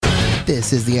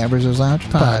This is the iRacers Lounge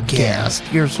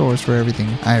podcast, your source for everything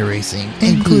iRacing,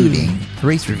 including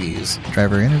race reviews,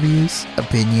 driver interviews,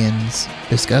 opinions,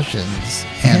 discussions,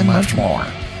 and much more.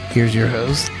 Here's your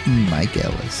host, Mike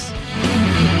Ellis.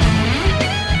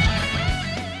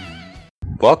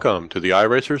 Welcome to the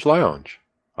iRacers Lounge.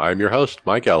 I'm your host,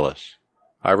 Mike Ellis.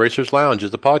 iRacers Lounge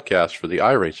is the podcast for the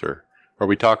iRacer, where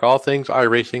we talk all things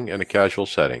iRacing in a casual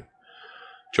setting.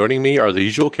 Joining me are the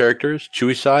usual characters,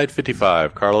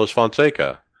 Chewyside55, Carlos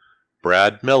Fonseca,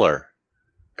 Brad Miller,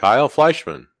 Kyle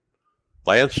Fleischman,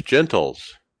 Lance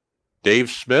Gentles, Dave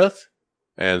Smith,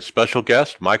 and special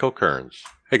guest Michael Kearns.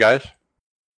 Hey guys.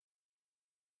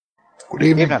 Good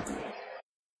evening.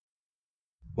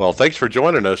 Well, thanks for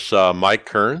joining us, Mike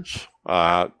Kearns.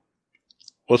 Let's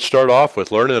start off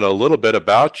with learning a little bit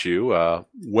about you.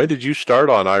 When did you start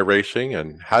on iRacing,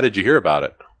 and how did you hear about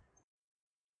it?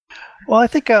 Well, I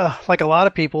think like a lot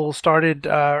of people started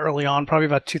early on, probably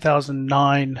about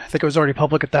 2009. I think it was already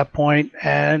public at that point,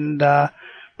 and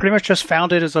pretty much just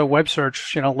found it as a web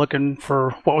search, looking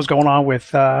for what was going on with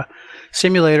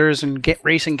simulators and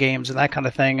racing games and that kind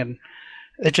of thing. And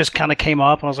it just kind of came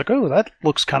up, and I was like, oh, that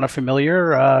looks kind of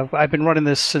familiar. I've been running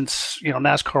this since,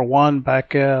 NASCAR 1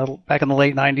 back in the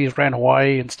late 90s, ran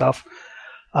Hawaii and stuff.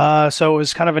 So it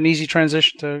was kind of an easy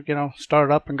transition to, start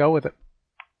it up and go with it.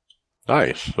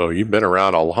 Nice. So you've been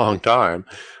around a long time.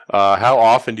 How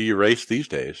often do you race these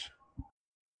days?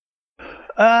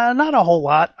 Not a whole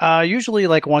lot. Usually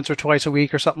like once or twice a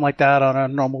week or something like that on a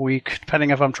normal week, depending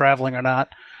if I'm traveling or not.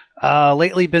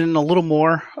 Lately been a little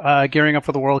more gearing up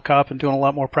for the World Cup and doing a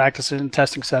lot more practices and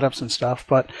testing setups and stuff.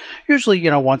 But usually,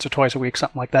 once or twice a week,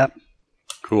 something like that.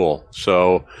 Cool.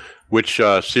 So which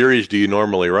series do you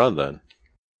normally run then?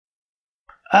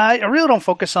 I really don't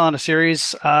focus on a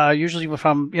series. Usually if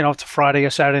I'm, it's a Friday or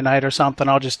Saturday night or something,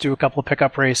 I'll just do a couple of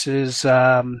pickup races,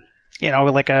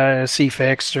 like a C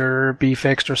fixed or B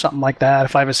fixed or something like that.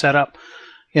 If I have a setup,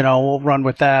 we'll run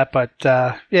with that. But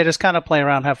just kind of play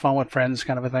around, have fun with friends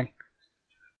kind of a thing.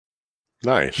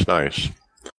 Nice.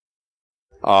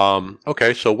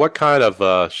 Okay, so what kind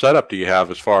of setup do you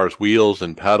have as far as wheels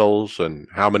and pedals, and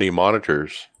how many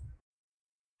monitors?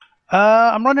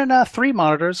 I'm running 3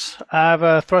 monitors. I have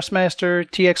a Thrustmaster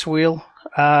TX wheel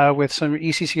with some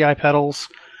ECCI pedals.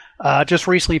 Just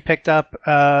recently picked up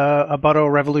a Butto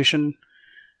Revolution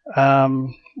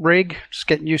rig, just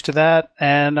getting used to that.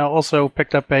 And I also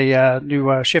picked up a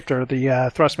new shifter, the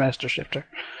Thrustmaster shifter.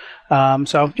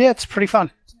 It's pretty fun.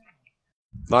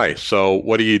 Nice. So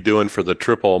what are you doing for the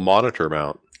triple monitor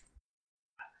mount?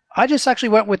 I just actually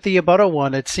went with the Butto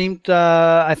one. It seemed,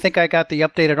 I think I got the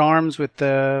updated arms with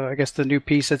the new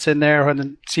piece that's in there, and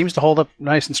it seems to hold up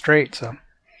nice and straight. So,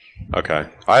 okay,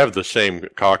 I have the same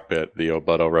cockpit, the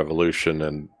Obutto Revolution,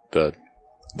 and the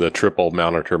triple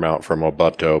monitor mount from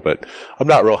Obutto, but I'm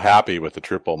not real happy with the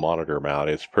triple monitor mount.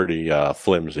 It's pretty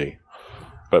flimsy.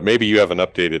 But maybe you have an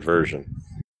updated version.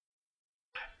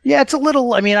 Yeah, it's a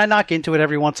little, I knock into it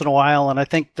every once in a while, and I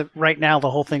think that right now the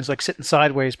whole thing's like sitting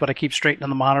sideways, but I keep straightening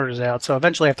the monitors out, so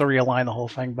eventually I have to realign the whole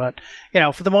thing. But,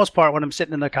 for the most part, when I'm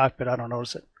sitting in the cockpit, I don't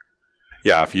notice it.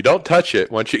 Yeah, if you don't touch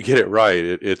it, once you get it right,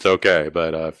 it's okay.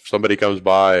 But if somebody comes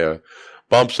by,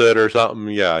 bumps it or something,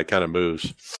 it kind of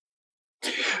moves.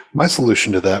 My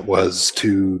solution to that was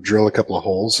to drill a couple of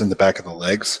holes in the back of the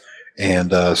legs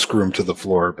and screw them to the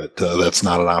floor, but that's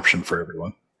not an option for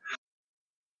everyone.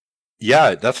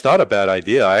 Yeah, that's not a bad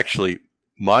idea.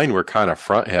 Mine were kind of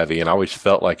front heavy, and I always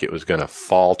felt like it was going to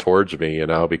fall towards me,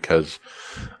 because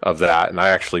of that. And I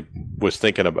actually was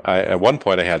thinking at one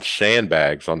point I had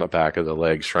sandbags on the back of the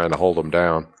legs trying to hold them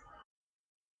down.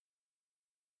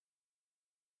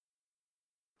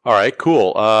 All right,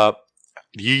 cool.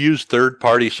 Do you use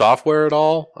third-party software at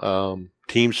all?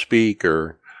 TeamSpeak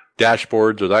or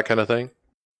dashboards or that kind of thing?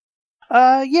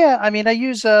 I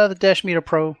use the Dash Meter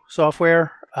Pro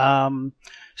software.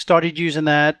 Started using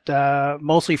that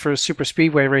mostly for super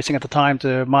speedway racing at the time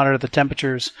to monitor the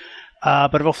temperatures,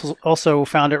 but I've also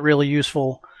found it really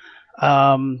useful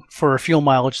for fuel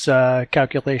mileage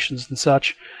calculations and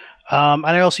such. And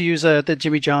I also use the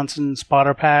Jimmy Johnson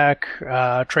spotter pack,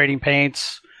 trading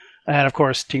paints, and of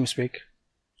course TeamSpeak.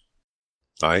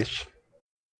 Nice.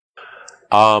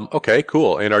 Okay,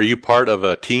 cool. And are you part of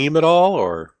a team at all,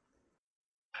 or?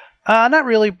 Not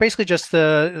really. Basically, just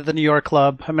the New York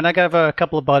club. I have a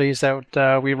couple of buddies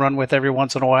that we run with every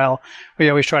once in a while. We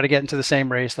always try to get into the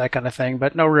same race, that kind of thing,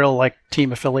 but no real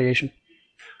team affiliation.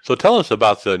 So tell us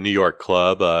about the New York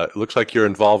club. It looks like you're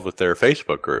involved with their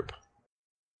Facebook group.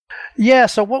 Yeah.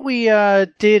 So what we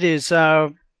did is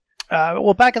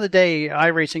Well, back in the day,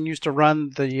 iRacing used to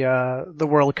run the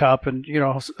World Cup and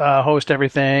host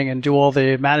everything and do all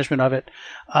the management of it.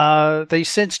 They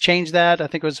since changed that. I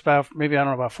think it was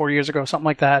about 4 years ago, something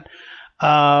like that,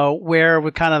 where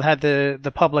we kind of had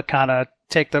the public kind of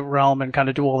take the realm and kind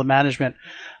of do all the management.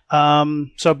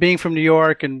 So being from New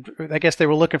York, and I guess they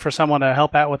were looking for someone to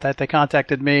help out with that, they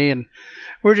contacted me, and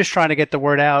we were just trying to get the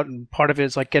word out. And part of it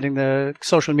is like getting the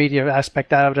social media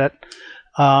aspect out of it.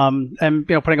 And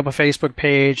putting up a Facebook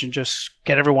page and just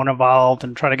get everyone involved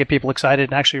and try to get people excited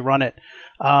and actually run it.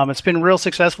 It's been real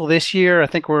successful this year. I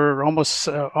think we're almost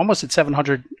at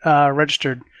 700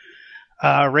 registered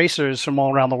racers from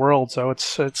all around the world. So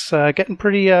it's getting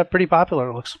pretty popular.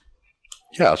 It looks.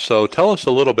 Yeah. So tell us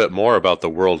a little bit more about the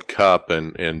World Cup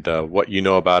and what you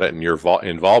know about it and your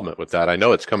involvement with that. I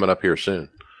know it's coming up here soon.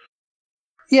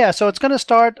 Yeah. So it's going to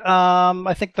start.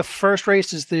 I think the first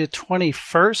race is the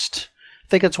 21st.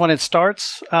 I think it's when it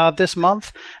starts this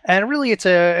month, and really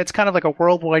it's kind of like a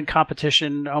worldwide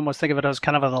competition. Almost think of it as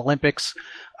kind of an Olympics,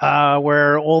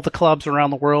 where all the clubs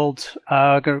around the world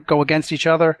go against each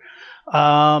other,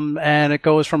 and it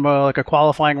goes from a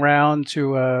qualifying round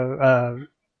to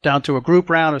down to a group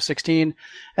round of 16,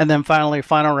 and then finally a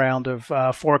final round of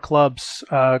 4 clubs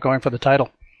going for the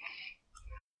title.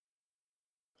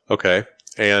 Okay,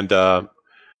 and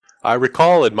I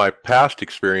recall in my past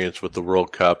experience with the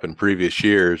World Cup in previous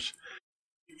years,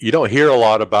 you don't hear a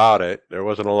lot about it. There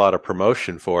wasn't a lot of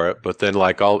promotion for it. But then,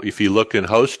 if you looked in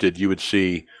hosted, you would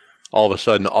see all of a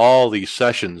sudden all these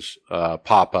sessions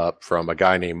pop up from a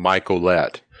guy named Mike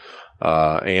Kearns.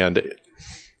 And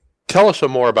tell us some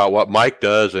more about what Mike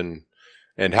does and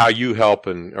how you help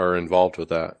and are involved with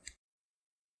that.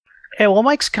 Yeah, well,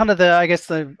 Mike's kind of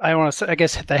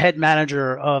the head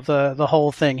manager of the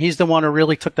whole thing. He's the one who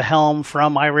really took the helm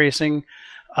from iRacing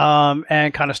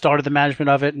and kind of started the management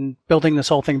of it and building this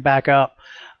whole thing back up.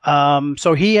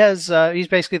 So he's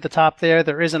basically at the top there.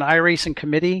 There is an iRacing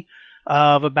committee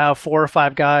of about 4 or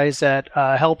 5 guys that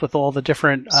help with all the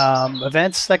different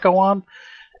events that go on.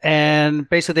 And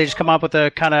basically they just come up with a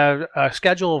kind of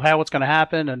schedule of how it's going to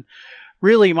happen. And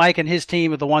really, Mike and his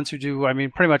team are the ones who do,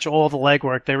 pretty much all the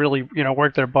legwork. They really,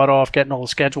 work their butt off getting all the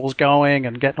schedules going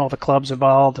and getting all the clubs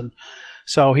involved. And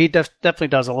so he definitely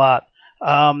does a lot.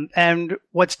 And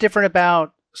what's different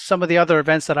about some of the other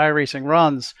events that iRacing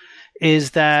runs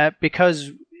is that because,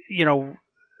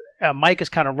 Mike is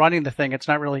kind of running the thing, it's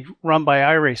not really run by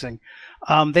iRacing.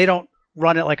 They don't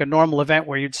run it like a normal event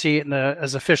where you'd see it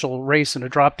as official race and a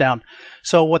drop down.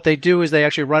 So what they do is they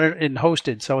actually run it in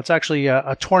hosted. So it's actually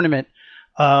a tournament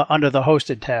under the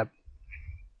hosted tab.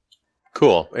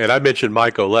 Cool. And I mentioned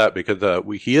Mike Kearns because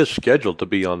he is scheduled to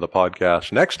be on the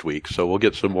podcast next week, so we'll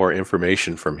get some more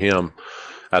information from him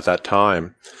at that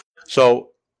time. So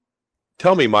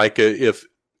tell me, Mike, if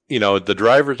the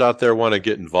drivers out there want to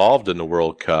get involved in the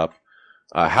World Cup,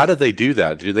 how do they do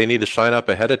that? Do they need to sign up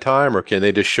ahead of time, or can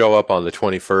they just show up on the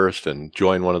 21st and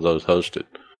join one of those hosted?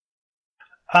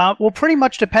 Well, pretty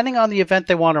much depending on the event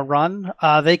they want to run,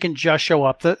 they can just show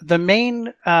up. The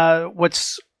main,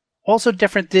 what's also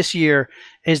different this year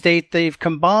is they've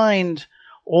combined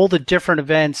all the different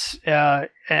events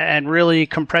and really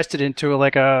compressed it into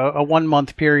like a 1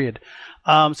 month period.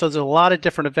 So there's a lot of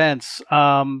different events.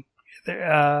 So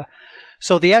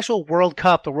the actual World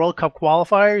Cup, the World Cup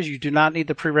qualifiers, you do not need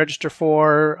to pre-register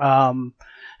for.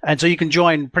 And so you can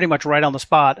join pretty much right on the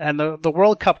spot. And the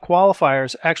World Cup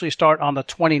qualifiers actually start on the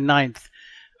 29th.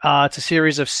 It's a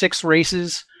series of 6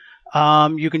 races.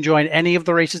 You can join any of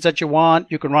the races that you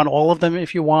want. You can run all of them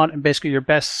if you want, and basically your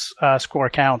best score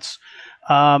counts.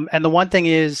 And the one thing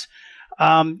is,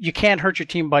 you can't hurt your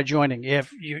team by joining.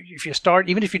 If you start,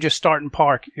 even if you just start and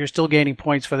park, you're still gaining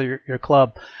points for your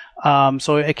club.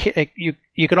 So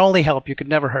you can only help. You could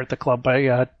never hurt the club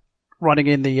by running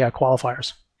in the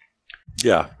qualifiers.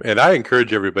 Yeah, and I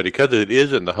encourage everybody, because it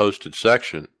is in the hosted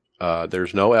section,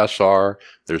 there's no SR,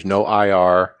 there's no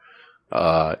IR,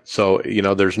 so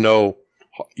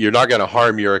you're not going to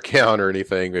harm your account or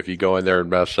anything if you go in there and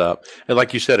mess up. And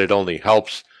like you said, it only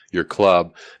helps your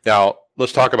club. Now,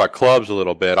 let's talk about clubs a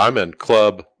little bit. I'm in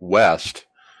Club West,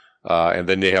 and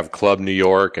then they have Club New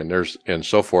York, and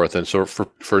so forth. And so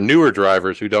for newer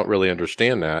drivers who don't really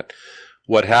understand that,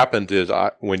 what happens is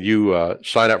when you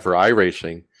sign up for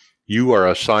iRacing, you are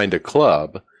assigned a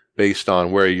club based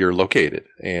on where you're located.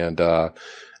 And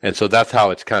so that's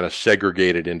how it's kind of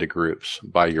segregated into groups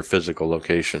by your physical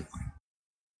location.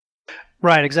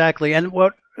 Right, exactly. And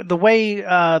the way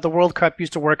the World Cup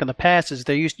used to work in the past is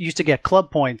they used to get club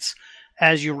points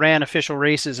as you ran official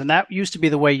races, and that used to be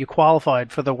the way you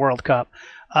qualified for the World Cup.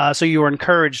 So you were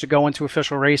encouraged to go into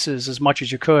official races as much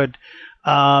as you could,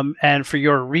 And for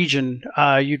your region,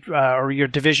 or your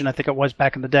division, I think it was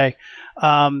back in the day,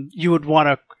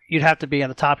 you'd have to be on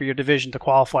the top of your division to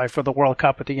qualify for the World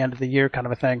Cup at the end of the year, kind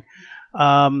of a thing.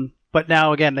 But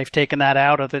now again, they've taken that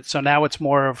out of it, so now it's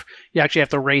more of you actually have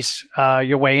to race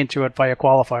your way into it via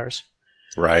qualifiers.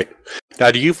 Right.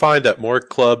 Now, do you find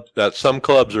that some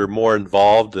clubs are more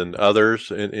involved than others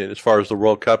in as far as the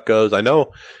World Cup goes? I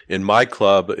know in my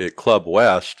club, at Club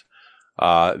West,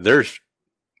 there's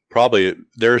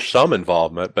some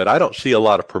involvement, but I don't see a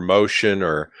lot of promotion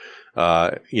or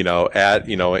any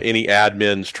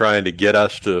admins trying to get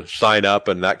us to sign up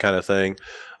and that kind of thing.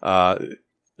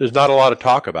 There's not a lot of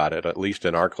talk about it, at least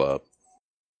in our club.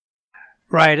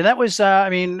 Right, and that was, I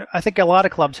think a lot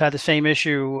of clubs had the same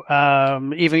issue.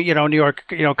 Even, New York,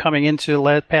 coming into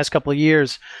the past couple of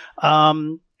years,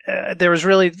 there was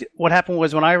really what happened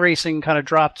was when iRacing kind of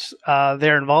dropped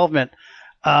their involvement,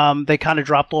 they kind of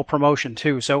dropped all promotion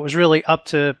too. So it was really up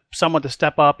to someone to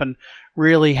step up and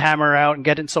really hammer out and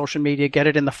get it in social media, get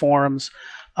it in the forums.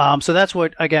 So that's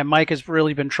what, again, Mike has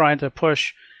really been trying to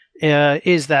push,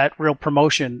 is that real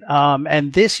promotion.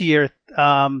 And this year,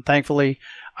 thankfully,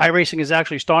 iRacing is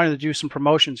actually starting to do some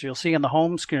promotions. You'll see on the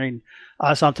home screen,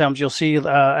 sometimes you'll see an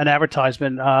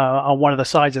advertisement on one of the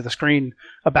sides of the screen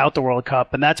about the World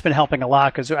Cup, and that's been helping a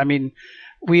lot because,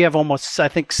 we have almost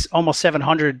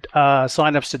 700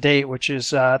 signups to date, which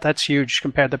is that's huge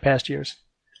compared to past years.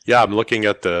 Yeah, I'm looking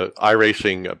at the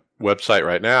iRacing website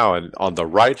right now, and on the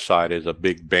right side is a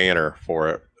big banner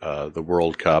for the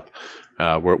World Cup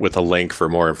with a link for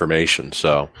more information.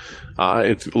 So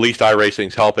it's, at least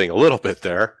iRacing's helping a little bit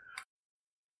there.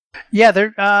 Yeah,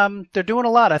 they're doing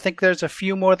a lot. I think there's a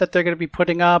few more that they're going to be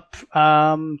putting up.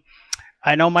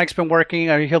 I know Mike's been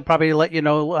working. He'll probably let you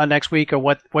know next week or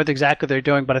what exactly they're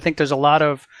doing. But I think there's a lot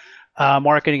of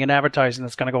marketing and advertising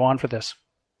that's going to go on for this.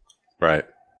 Right.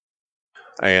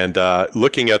 And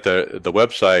looking at the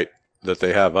website that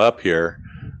they have up here,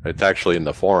 it's actually in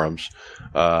the forums.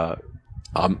 But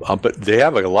they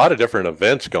have a lot of different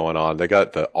events going on. They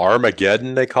got the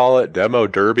Armageddon, they call it, Demo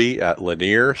Derby at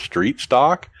Lanier Street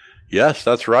Stock. Yes,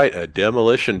 that's right, a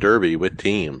demolition derby with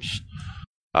teams.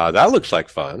 That looks like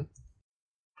fun.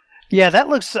 Yeah,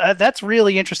 that's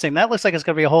really interesting. That looks like it's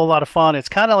going to be a whole lot of fun. It's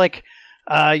kind of like,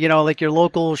 like your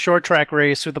local short track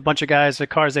race with a bunch of guys, the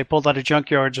cars they pulled out of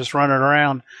junkyard just running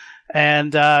around.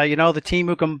 And, the team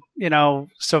who can,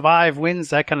 survive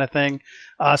wins, that kind of thing.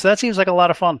 So that seems like a lot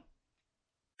of fun.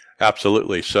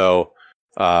 Absolutely. So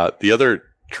the other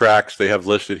tracks they have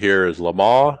listed here is Le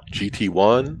Mans,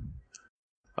 GT1.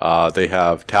 They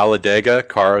have Talladega,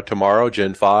 Car of Tomorrow,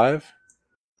 Gen 5.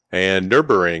 And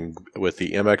Nürburgring with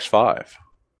the MX-5.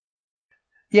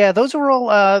 Yeah, those are all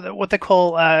what they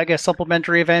call,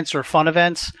 supplementary events or fun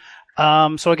events.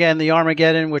 So again, the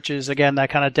Armageddon, which is, again, that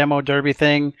kind of demo derby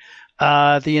thing.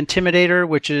 The Intimidator,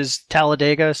 which is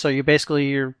Talladega. So you're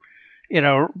basically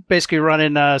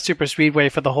running super speedway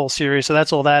for the whole series. So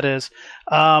that's all that is.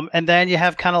 And then you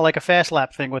have kind of like a fast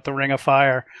lap thing with the Ring of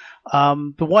Fire.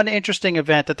 The one interesting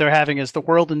event that they're having is the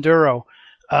World Enduro,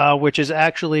 which is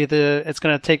actually it's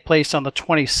going to take place on the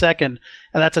 22nd, and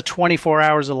that's a 24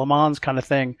 hours of Le Mans kind of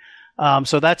thing.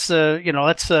 So that's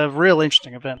a real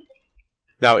interesting event.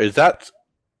 Now, is that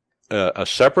a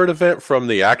separate event from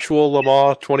the actual Le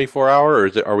Mans 24 hour,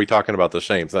 or are we talking about the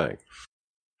same thing?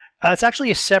 It's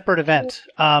actually a separate event.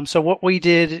 So what we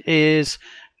did is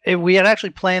we had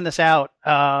actually planned this out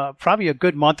probably a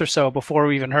good month or so before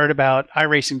we even heard about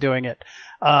iRacing doing it.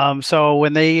 So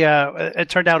when it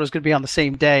turned out it was going to be on the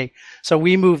same day. So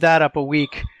we moved that up a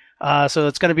week. So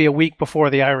it's going to be a week before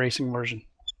the iRacing version.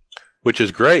 Which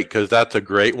is great, because that's a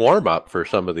great warm-up for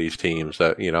some of these teams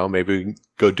that, maybe we can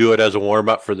go do it as a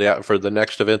warm-up for the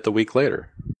next event the week later.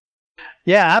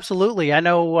 Yeah, absolutely. I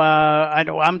know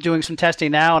I'm doing some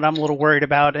testing now, and I'm a little worried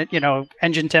about it,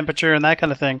 engine temperature and that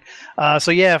kind of thing. So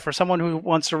yeah, for someone who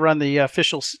wants to run the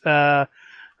official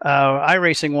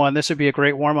iRacing one, this would be a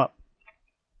great warm-up.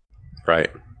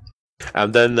 Right.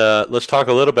 And then let's talk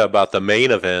a little bit about the main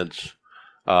events.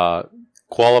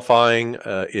 Qualifying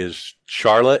is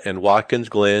Charlotte and Watkins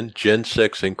Glen, Gen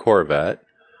 6 and Corvette.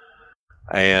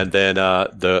 And then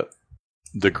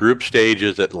the group stage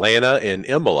is Atlanta and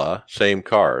Imola, same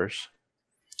cars.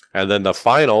 And then the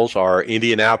finals are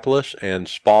Indianapolis and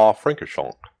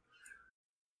Spa-Francorchamps.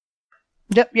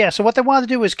 Yep, yeah. So what they wanted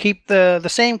to do is keep the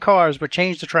same cars, but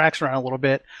change the tracks around a little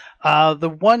bit.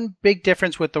 The one big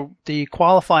difference with the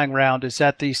qualifying round is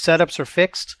that the setups are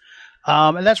fixed.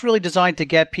 And that's really designed to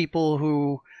get people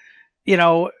who,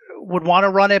 would want to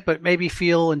run it, but maybe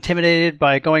feel intimidated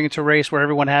by going into a race where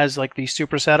everyone has like these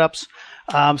super setups.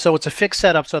 So it's a fixed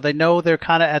setup, so they know they're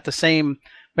kind of at the same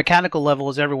mechanical level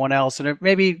as everyone else, and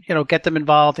maybe get them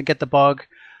involved and get the bug,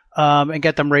 and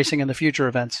get them racing in the future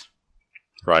events.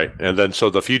 Right, and then so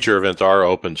the future events are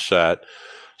open set.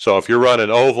 So if you're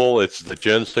running oval, it's the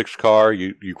Gen 6 car.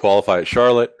 You qualify at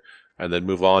Charlotte, and then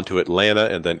move on to Atlanta,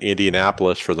 and then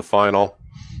Indianapolis for the final.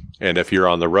 And if you're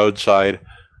on the road side,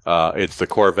 it's the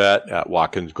Corvette at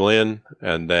Watkins Glen,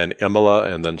 and then Imola,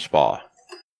 and then Spa.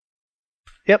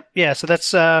 Yep. Yeah. So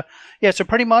that's So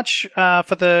pretty much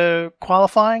for the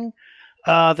qualifying,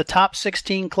 the top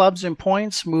 16 clubs in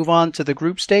points move on to the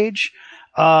group stage.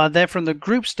 Then from the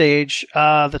group stage,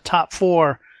 the top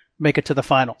 4 make it to the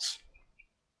finals.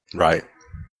 Right.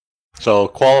 So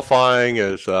qualifying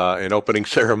is in opening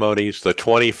ceremonies the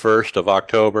 21st of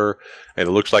October, and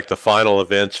it looks like the final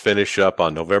events finish up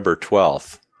on November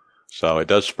 12th. So it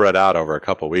does spread out over a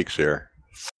couple weeks here.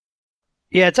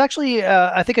 Yeah, it's actually,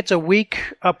 I think it's a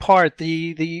week apart.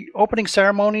 The opening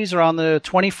ceremonies are on the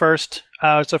 21st.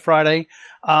 It's a Friday.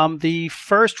 The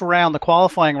first round, the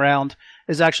qualifying round,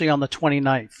 is actually on the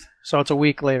 29th. So it's a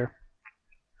week later.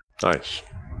 Nice.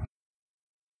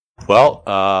 Well,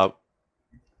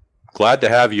 glad to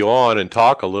have you on and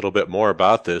talk a little bit more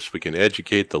about this. We can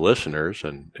educate the listeners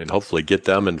and hopefully get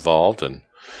them involved. And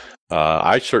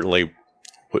I certainly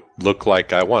look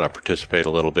like I want to participate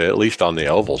a little bit, at least on the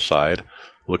oval side.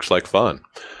 Looks like fun.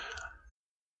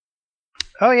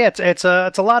 Oh yeah, it's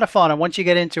a lot of fun, and once you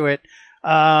get into it,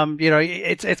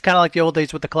 it's kind of like the old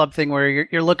days with the club thing, where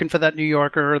you're looking for that New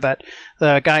Yorker,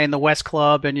 the guy in the West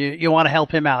Club, and you want to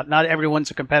help him out. Not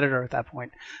everyone's a competitor at that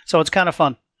point, so it's kind of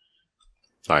fun.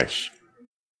 Nice.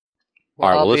 Well,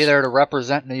 all right, I'll be there to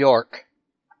represent New York.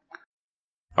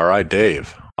 All right,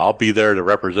 Dave. I'll be there to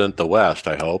represent the West,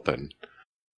 I hope, and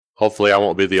hopefully I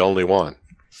won't be the only one.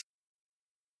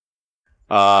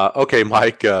 Okay,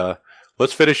 Mike,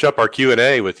 let's finish up our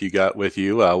Q&A with you.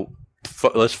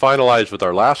 Let's finalize with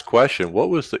our last question. What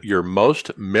was your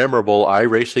most memorable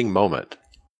iRacing moment?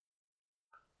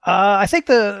 I think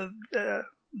the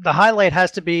highlight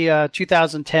has to be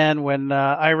 2010 when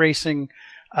iRacing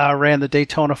ran the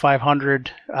Daytona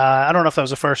 500. I don't know if that was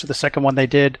the first or the second one they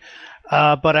did,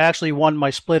 but I actually won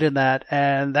my split in that,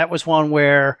 and that was one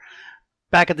where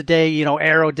back in the day,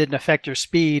 aero didn't affect your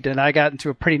speed, and I got into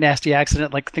a pretty nasty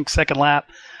accident, I think second lap,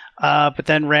 but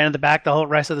then ran in the back the whole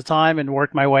rest of the time and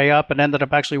worked my way up and ended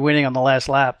up actually winning on the last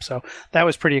lap. So that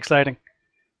was pretty exciting.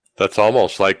 That's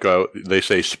almost like they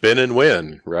say spin and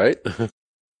win, right?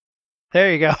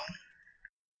 There you go.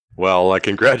 Well,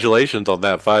 congratulations on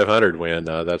that 500 win.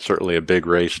 That's certainly a big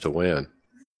race to win.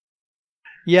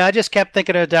 Yeah, I just kept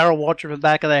thinking of Darrell Waltrip in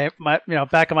the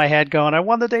back of my head, going, "I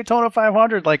won the Daytona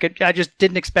 500." I just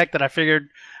didn't expect it. I figured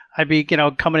I'd be,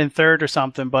 coming in third or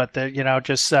something, but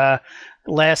just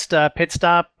last pit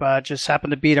stop, just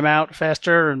happened to beat him out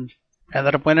faster and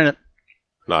ended up winning it.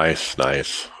 Nice.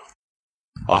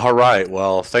 All right.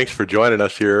 Well, thanks for joining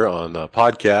us here on the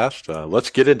podcast.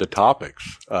 Let's get into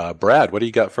topics. Brad, what do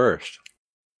you got first?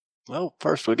 Well,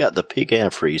 first we got the Pecan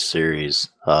Freeze series.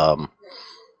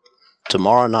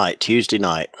 Tomorrow night, Tuesday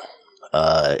night,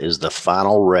 is the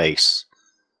final race.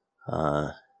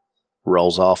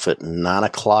 Rolls off at 9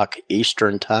 o'clock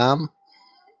Eastern Time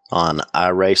on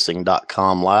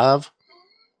iRacing.com Live.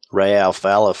 Ray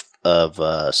Alfalla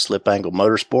of Slip Angle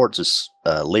Motorsports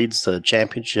leads the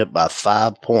championship by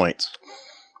 5 points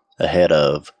ahead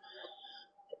of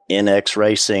NX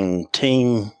Racing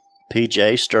Team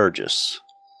PJ Sturgis.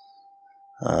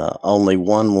 Only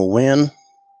one will win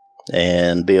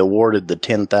and be awarded the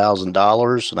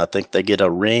 $10,000, and I think they get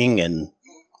a ring and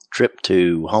trip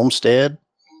to Homestead.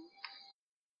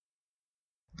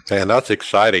 Man, that's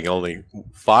exciting. Only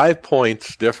 5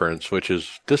 points difference, which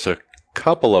is just a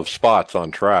couple of spots on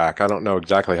track. I don't know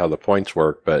exactly how the points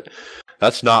work, but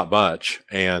that's not much.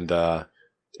 And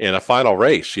in a final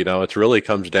race, it really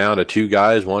comes down to 2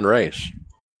 guys, 1 race.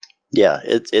 Yeah,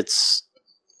 it's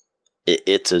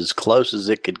as close as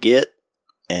it could get,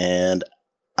 and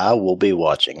I will be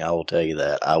watching. I will tell you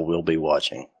that. I will be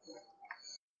watching.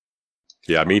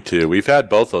 Yeah, me too. We've had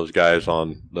both those guys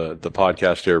on the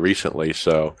podcast here recently,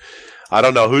 so I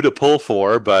don't know who to pull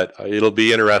for, but it'll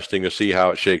be interesting to see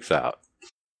how it shakes out.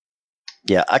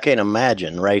 Yeah, I can't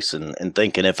imagine racing and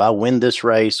thinking if I win this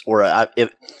race, or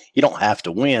if you don't have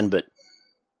to win, but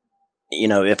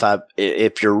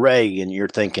if you're Ray and you're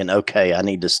thinking, okay, I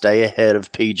need to stay ahead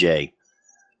of PJ.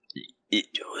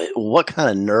 What kind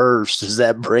of nerves does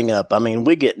that bring up? I mean,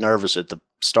 we get nervous at the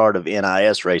start of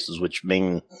NIS races, which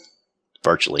mean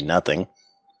virtually nothing,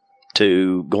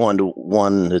 to going to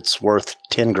one that's worth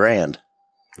 $10,000.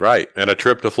 Right, and a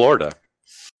trip to Florida.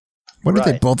 What if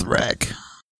they both wreck?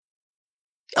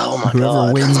 Oh my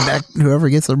God! Whoever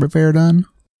gets the repair done.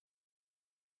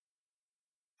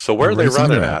 So where are they Racing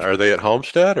running Garage. at? Are they at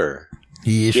Homestead or?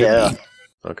 You should Yeah. be.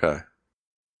 Okay.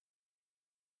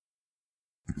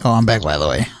 Oh, I'm back, by the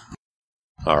way.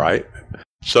 All right.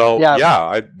 So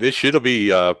Yeah. this should be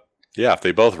if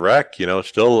they both wreck,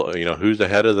 still who's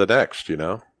ahead of the next,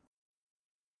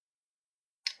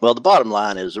 Well, the bottom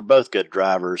line is they're both good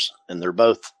drivers, and they're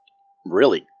both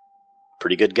really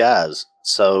pretty good guys.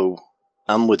 So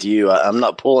I'm with you. I'm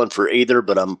not pulling for either,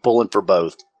 but I'm pulling for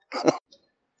both.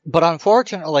 But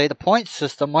unfortunately, the point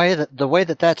system, the way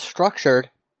that that's structured,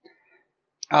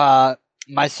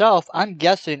 myself, I'm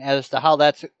guessing as to how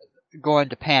that's going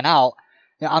to pan out.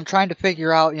 I'm trying to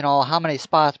figure out, how many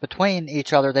spots between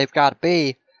each other they've got to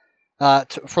be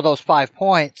for those 5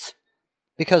 points,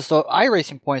 because the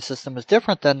iRacing point system is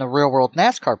different than the real-world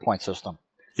NASCAR point system.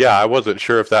 Yeah, I wasn't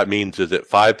sure if that means is it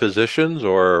 5 positions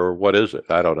or what is it?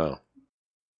 I don't know.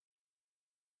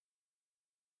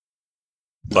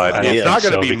 But it's not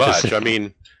going to be much. I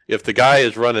mean, if the guy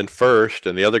is running first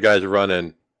and the other guy's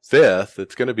running 5th,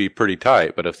 it's going to be pretty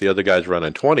tight. But if the other guy's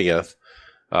running 20th,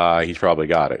 he's probably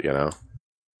got it,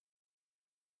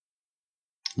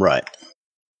 Right.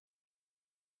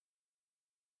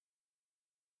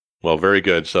 Well, very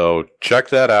good. So check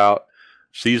that out.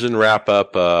 Season wrap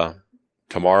up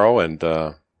tomorrow, and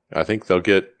I think they'll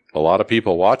get a lot of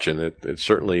people watching. It's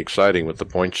certainly exciting with the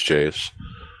points chase.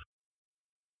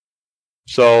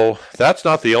 So that's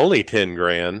not the only 10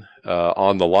 grand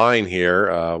on the line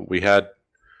here. We had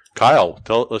Kyle.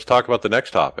 Let's talk about the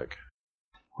next topic.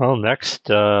 Well, next,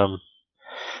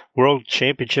 World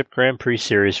Championship Grand Prix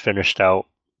Series finished out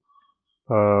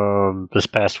this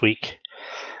past week.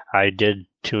 I did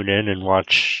tune in and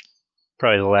watch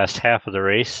probably the last half of the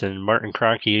race, and Martin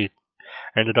Kroenke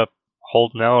ended up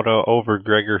holding out over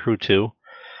Gregor Hutu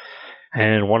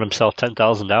and won himself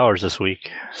 $10,000 this week.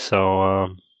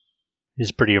 So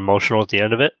he's pretty emotional at the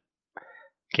end of it.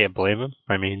 Can't blame him.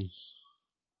 I mean,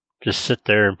 just sit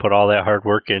there and put all that hard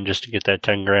work in just to get that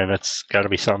 10 grand. That's got to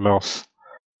be something else.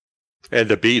 And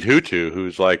to beat Hutu,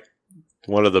 who's like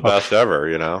one of the best ever,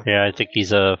 Yeah, I think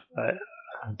he's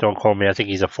don't quote me, I think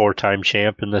he's a 4-time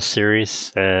champ in this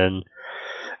series, and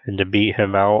to beat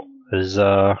him out is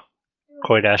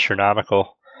quite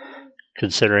astronomical,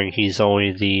 considering he's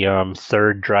only the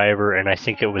 3rd driver, and I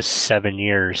think it was 7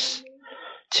 years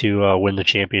to win the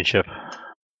championship.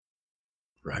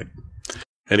 Right.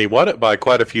 And he won it by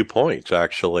quite a few points,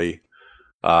 actually.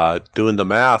 Doing the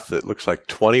math, it looks like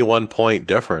 21-point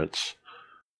difference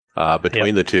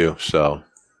between the two. So,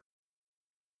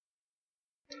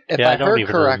 I don't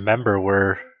even remember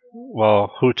where.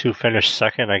 Well, Hutu finished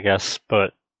 2nd, I guess,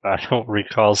 but I don't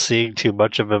recall seeing too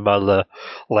much of him on the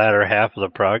latter half of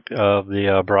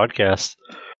the broadcast.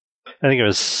 I think it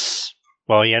was.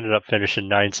 Well, he ended up finishing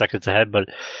 9 seconds ahead, but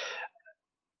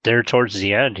there towards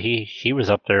the end, he was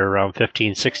up there around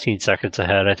 15, 16 seconds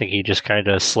ahead. I think he just kind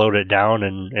of slowed it down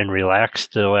and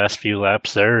relaxed the last few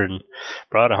laps there and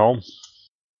brought it home.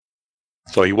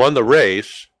 So he won the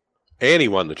race and he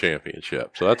won the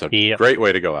championship. So that's a great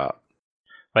way to go out.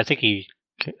 I think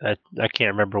I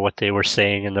can't remember what they were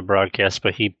saying in the broadcast,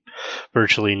 but he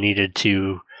virtually needed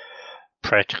to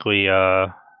practically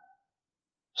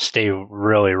stay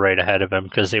really right ahead of him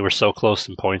because they were so close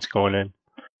in points going in.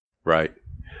 Right.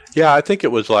 Yeah, I think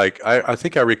it was like, I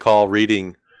think I recall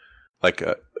reading like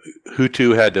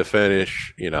Hutu had to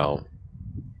finish, or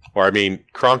I mean,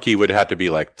 Kroenke would have to be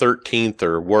like 13th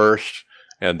or worse,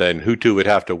 and then Hutu would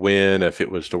have to win if it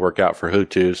was to work out for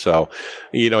Hutu. So,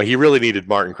 he really needed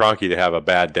Martin Kroenke to have a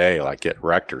bad day, like get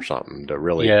wrecked or something, to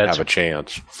really have a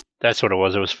chance. That's what it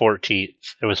was. It was 14th.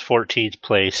 It was 14th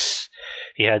place.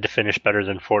 He had to finish better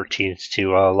than 14th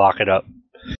to lock it up.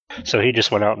 So he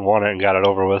just went out and won it and got it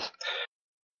over with.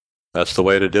 That's the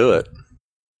way to do it.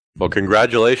 Well,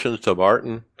 congratulations to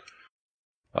Martin.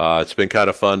 It's been kind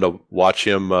of fun to watch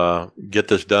him get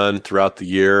this done throughout the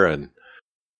year, and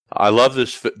I love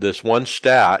this one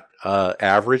stat.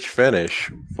 Average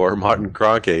finish for Martin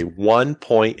Kroenke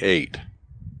 1.8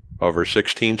 over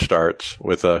 16 starts.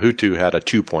 With Hutu had a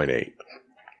 2.8.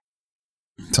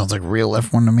 Sounds like real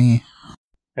F1 to me.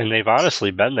 And they've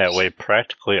honestly been that way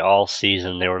practically all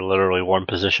season. They were literally one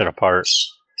position apart.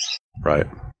 Right.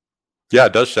 Yeah,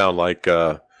 it does sound like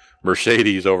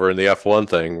Mercedes over in the F1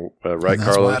 thing, right,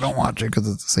 That's Carlos? why I don't watch it, because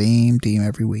it's the same team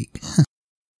every week.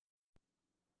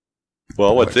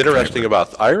 Well, what's interesting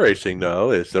about iRacing,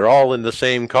 though, is they're all in the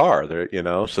same car. They're,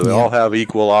 so they all have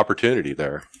equal opportunity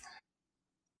there.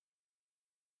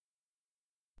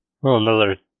 Well,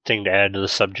 another thing to add to the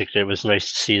subject, it was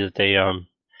nice to see that they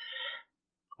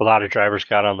a lot of drivers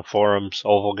got on the forums,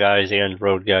 oval guys and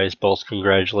road guys, both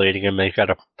congratulating him. They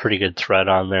got a pretty good thread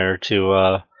on there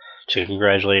to to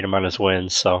congratulate him on his win.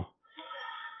 So,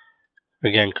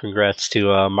 again, congrats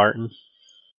to Martin.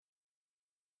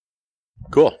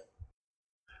 Cool.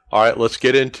 All right, let's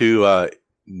get into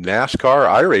NASCAR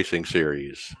iRacing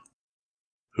Series.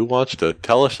 Who wants to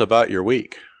tell us about your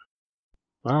week?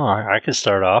 Oh, I can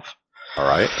start off. All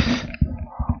right.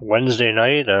 Wednesday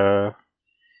night,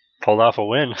 pulled off a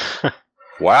win.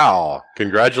 Wow!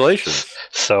 Congratulations.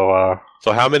 So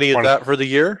how many is that for the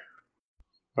year?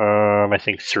 I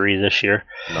think 3 this year.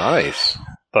 Nice.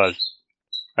 But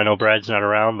I know Brad's not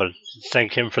around, but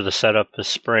thank him for the setup this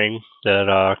spring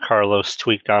that Carlos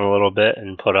tweaked on a little bit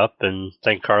and put up, and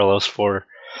thank Carlos for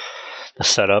the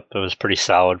setup. It was pretty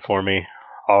solid for me.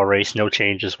 All race, no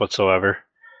changes whatsoever,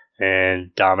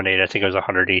 and dominated. I think it was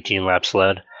 118 laps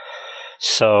led.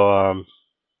 So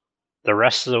the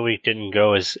rest of the week didn't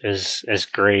go as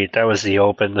great. That was the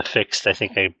open. The fixed, I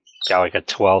think I got like a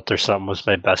 12th or something was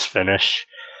my best finish.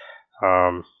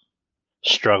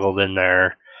 Struggled in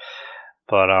there.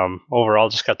 But overall,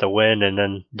 just got the win and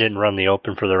then didn't run the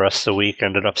open for the rest of the week.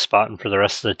 Ended up spotting for the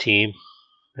rest of the team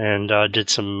and did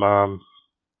some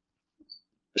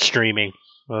streaming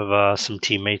of some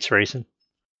teammates racing.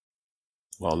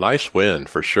 Well, nice win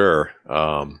for sure.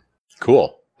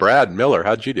 Cool. Brad Miller,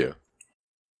 how'd you do?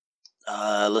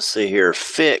 Let's see here.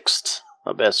 Fixed.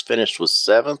 My best finish was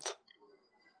 7th.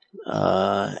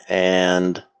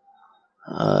 And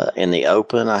in the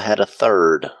open, I had a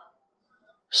 3rd.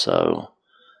 So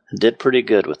I did pretty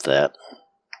good with that.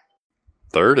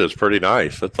 3rd is pretty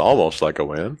nice. That's almost like a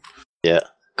win. Yeah.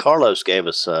 Carlos gave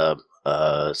us a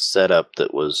setup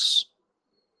that was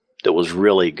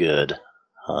really good.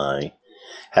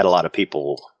 Had a lot of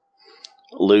people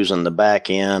losing the back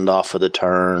end off of the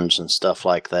turns and stuff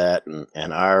like that,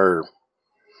 and our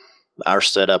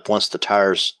setup, once the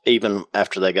tires, even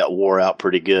after they got wore out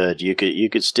pretty good, you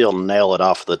could still nail it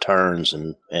off of the turns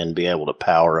and be able to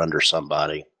power under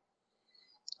somebody.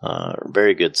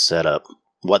 Very good setup.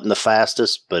 Wasn't the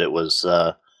fastest, but it was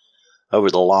over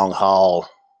the long haul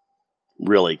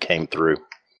really came through.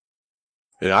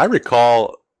 And I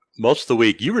recall most of the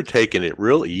week you were taking it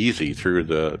real easy through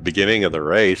the beginning of the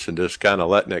race and just kind of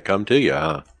letting it come to you,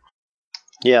 huh?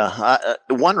 Yeah,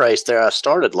 one race there I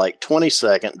started like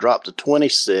 22nd, dropped to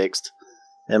 26th,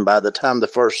 and by the time the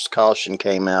first caution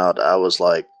came out, I was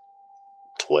like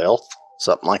 12th,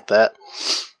 something like that.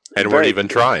 And weren't even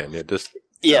trying. It just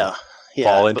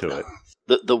fall into it.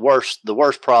 The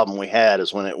worst problem we had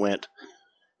is when it went.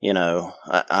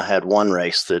 I had one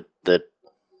race that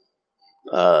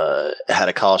had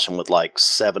a caution with like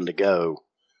 7 to go.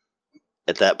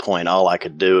 At that point, all I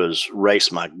could do is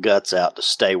race my guts out to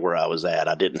stay where I was at.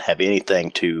 I didn't have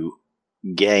anything to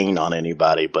gain on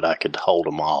anybody, but I could hold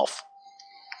them off.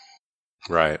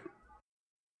 Right.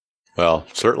 Well,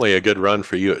 certainly a good run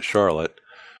for you at Charlotte.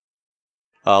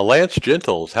 Lance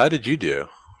Gentles, how did you do?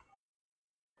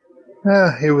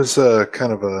 It was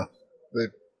kind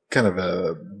of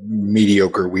a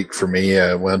mediocre week for me.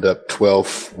 I wound up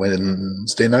 12th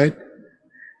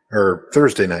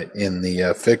Thursday night in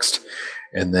the fixed,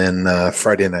 and then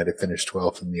Friday night I finished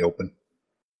 12th in the open.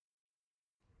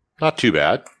 Not too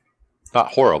bad. Not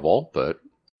horrible, but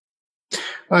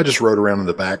I just rode around in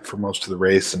the back for most of the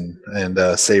race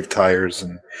and saved tires,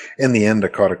 and in the end I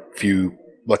caught a few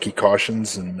lucky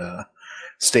cautions and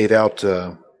stayed out.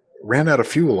 Ran out of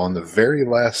fuel on the very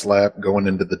last lap going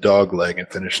into the dog leg and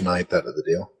finished 9th out of the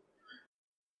deal.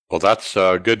 Well, that's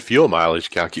a good fuel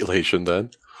mileage calculation then.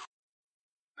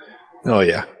 Oh,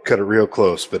 yeah. Cut it real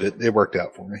close, but it worked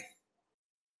out for me.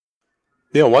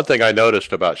 One thing I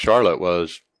noticed about Charlotte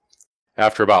was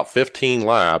after about 15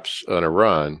 laps on a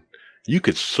run, you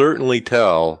could certainly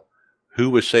tell who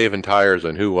was saving tires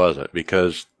and who wasn't,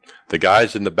 because the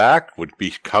guys in the back would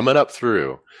be coming up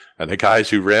through, and the guys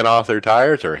who ran off their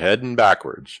tires are heading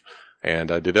backwards. And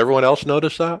did everyone else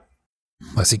notice that?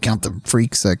 Unless you count the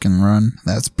freaks that can run.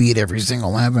 That speed every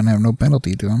single lap and have no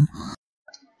penalty to them.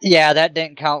 Yeah, that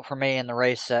didn't count for me in the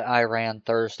race that I ran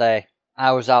Thursday.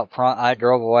 I was out front. I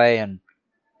drove away, and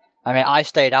I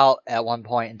stayed out at one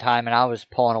point in time, and I was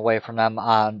pulling away from them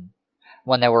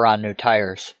when they were on new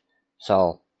tires.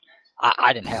 So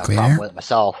I didn't have a problem with it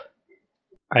myself.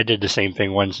 I did the same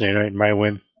thing Wednesday night in my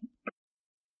win.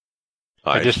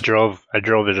 Nice. I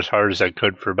drove it as hard as I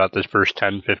could for about the first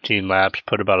 10, 15 laps,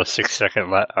 put about a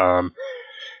 6-second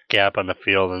gap on the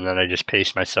field, and then I just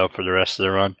paced myself for the rest of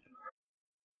the run.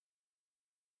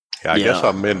 Yeah, I guess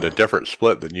I'm in a different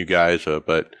split than you guys,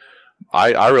 but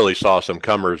I really saw some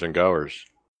comers and goers.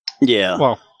 Yeah.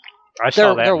 Well, I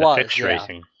saw that in the fixed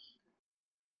racing.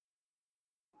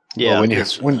 Yeah.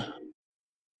 Well,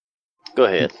 Go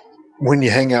ahead. when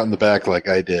you hang out in the back like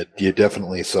I did, you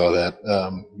definitely saw that.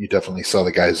 You definitely saw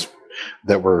the guys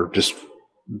that were just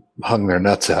hung their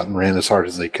nuts out and ran as hard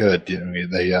as they could. You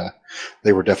know,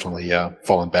 they were definitely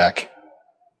falling back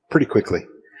pretty quickly.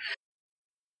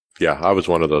 Yeah, I was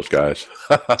one of those guys.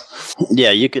 Yeah,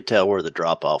 you could tell where the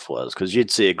drop off was because you'd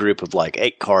see a group of like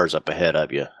 8 cars up ahead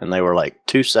of you, and they were like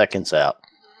 2 seconds out.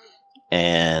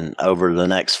 And over the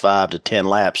next 5 to 10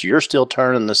 laps, you're still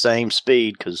turning the same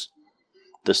speed because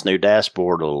this new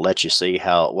dashboard will let you see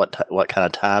what kind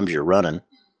of times you're running.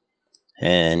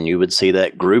 And you would see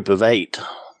that group of 8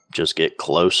 just get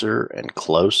closer and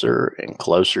closer and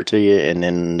closer to you, and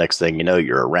then next thing you know,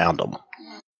 you're around them.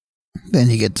 Then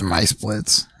you get to my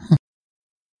splits.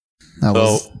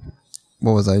 What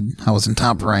was I? I was in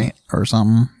top right or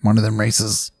something. One of them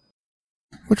races.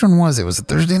 Which one was it? Was it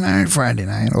Thursday night or Friday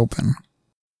night open?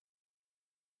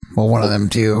 Well, one of them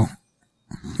two.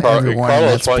 Carlos,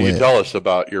 why don't you tell us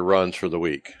about your runs for the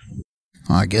week?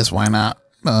 I guess why not?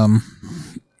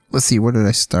 Let's see. Where did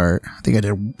I start? I think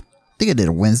I did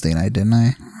a Wednesday night, didn't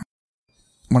I?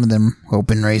 One of them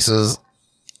open races,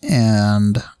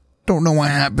 and don't know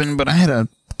what happened, but I had a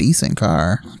decent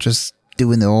car. Just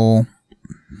doing the old,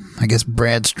 I guess,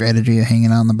 Brad strategy of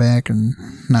hanging out in the back and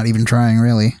not even trying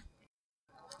really,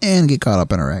 and get caught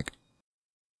up in a wreck.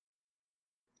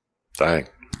 Dang.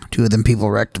 2 of them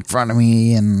people wrecked in front of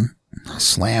me and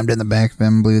slammed in the back of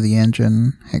them, blew the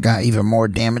engine. It got even more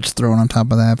damage thrown on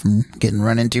top of that from getting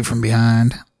run into from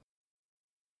behind.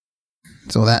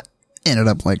 So that ended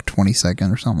up like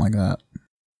 22nd or something like that.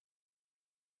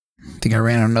 I think I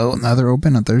ran another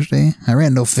open on Thursday. I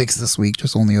ran no fix this week,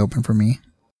 just only open for me.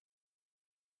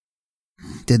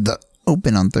 Did the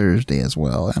open on Thursday as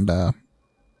well, and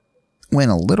went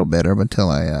a little better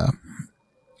until I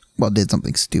did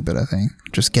something stupid, I think.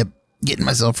 Just kept getting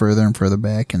myself further and further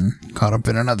back and caught up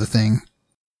in another thing.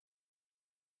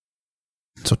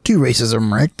 So 2 races are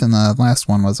wrecked, and the last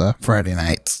one was Friday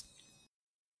night.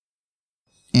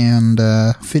 And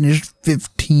finished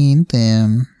 15th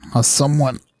in a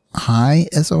somewhat high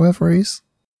SOF race.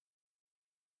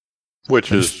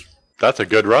 That's a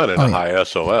good run in a high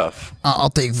SOF. I'll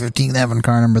take 15th having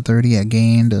car number 30. I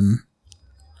gained, and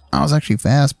I was actually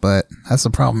fast, but that's the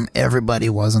problem. Everybody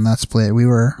was in that split. We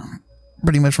were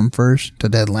pretty much from first to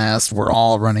dead last. We're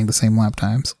all running the same lap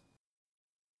times.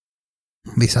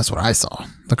 At least that's what I saw.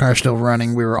 The car's still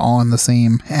running. We were all in the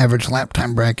same average lap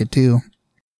time bracket, too.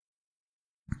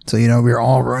 So, we were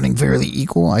all running fairly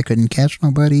equal. I couldn't catch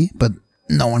nobody, but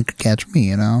no one could catch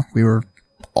me, We were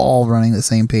all running the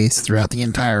same pace throughout the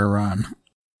entire run.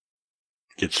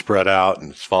 Get spread out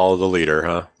and follow the leader,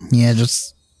 huh? Yeah,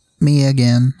 just me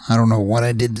again. I don't know what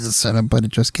I did to the setup, but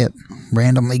it just kept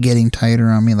randomly getting tighter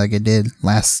on me like it did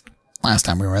last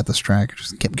time we were at this track. It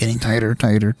just kept getting tighter.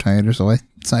 So I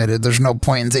decided there's no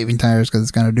point in saving tires because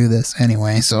it's going to do this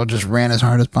anyway. So I just ran as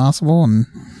hard as possible and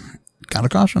got a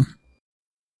caution.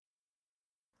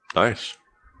 Nice.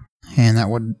 And that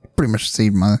would pretty much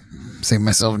save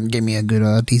myself and give me a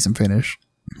good, decent finish.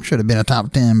 Should have been a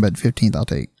top 10, but 15th I'll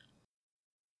take.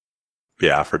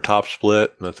 Yeah, for top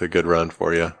split, that's a good run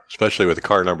for you, especially with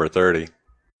car number 30.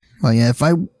 Well, yeah, if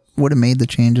I would have made the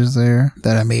changes there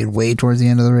that I made way towards the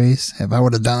end of the race, if I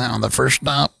would have done that on the first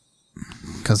stop,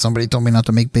 because somebody told me not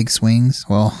to make big swings,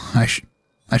 well, I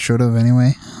should have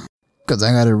anyway. Because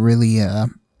I got to really,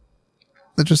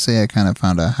 let's just say I kind of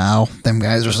found out how them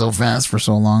guys are so fast for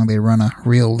so long. They run a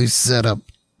real loose setup.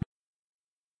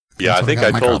 Yeah, I think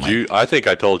I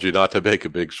told you not to make a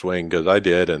big swing because I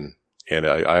did, and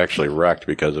I actually wrecked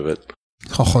because of it.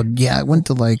 Oh, yeah, I went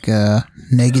to like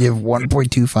negative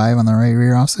 1.25 on the right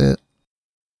rear offset.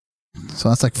 So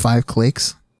that's like 5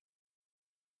 clicks.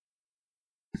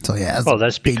 So yeah. Well,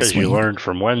 that's because you learned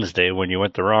from Wednesday when you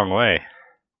went the wrong way.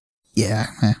 Yeah,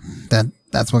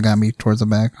 that's what got me towards the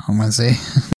back on Wednesday.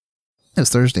 It was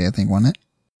Thursday, I think, wasn't it?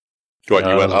 What,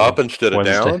 you went up instead of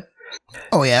Wednesday. down?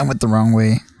 Oh yeah, I went the wrong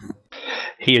way.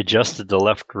 He adjusted the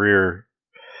left rear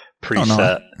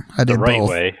preset I did the right both.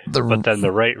 way, but then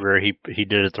the right rear he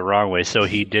did it the wrong way. So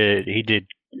he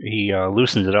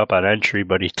loosened it up on entry,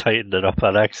 but he tightened it up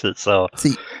on exit. So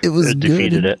see, it was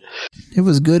defeated good. It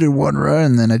was good in one run,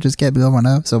 and then it just kept going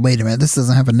up. So wait a minute, this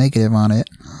doesn't have a negative on it.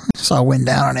 So I went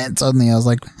down on it, and suddenly I was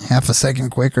like half a second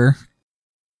quicker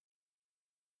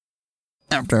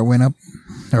after I went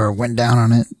down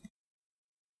on it.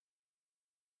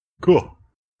 Cool.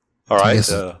 All right.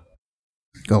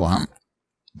 Go on.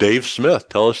 Dave Smith,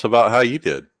 tell us about how you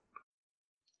did.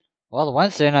 Well, the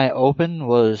Wednesday night open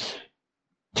was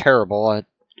terrible. I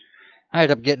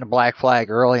ended up getting a black flag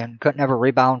early and couldn't ever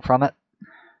rebound from it.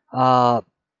 The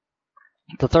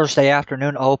Thursday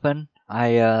afternoon open,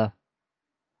 I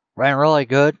ran really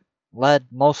good, led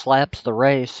most laps of the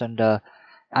race, and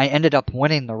I ended up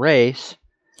winning the race.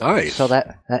 Nice. So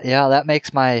that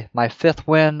makes my 5th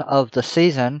win of the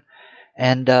season,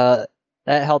 and that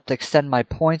helped extend my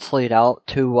points lead out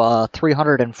to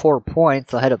 304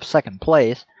 points ahead of second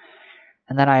place.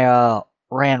 And then I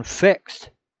ran fixed,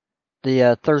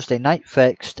 the Thursday night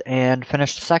fixed, and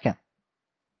finished second.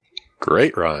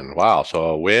 Great run. Wow. So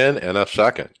a win and a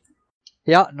second.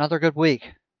 Yeah, another good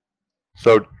week.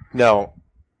 So now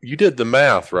you did the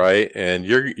math, right? And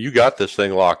you got this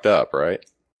thing locked up, right?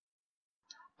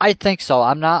 I think so.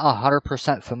 I'm not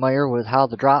 100% familiar with how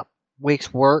the drop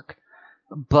weeks work,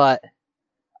 but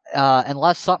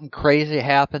unless something crazy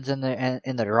happens in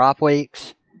the drop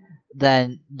weeks,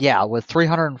 then yeah, with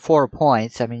 304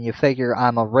 points, I mean, you figure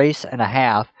I'm a race and a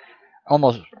half,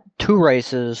 almost 2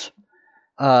 races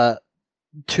to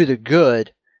the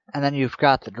good, and then you've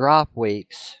got the drop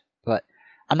weeks. But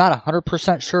I'm not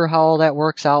 100% sure how all that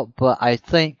works out, but I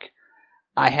think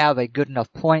I have a good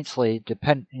enough points lead,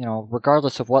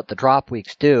 regardless of what the drop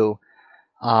weeks do.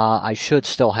 I should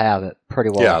still have it pretty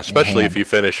well. Yeah, especially if you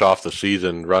finish off the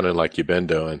season running like you've been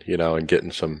doing, and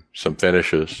getting some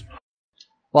finishes.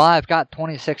 Well, I've got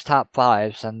 26 top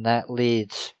 5s, and that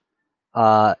leads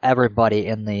everybody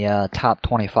in the top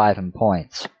 25 in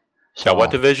points. So, now,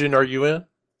 what division are you in?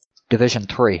 Division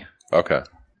 3. Okay.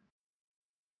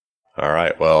 All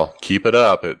right. Well, keep it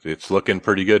up. It's looking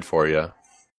pretty good for you.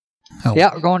 Oh.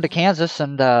 Yeah, we're going to Kansas,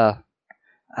 and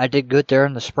I did good there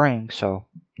in the spring, so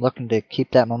looking to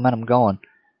keep that momentum going.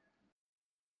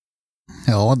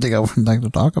 Yeah, one thing I would like to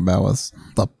talk about was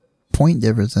the point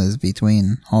differences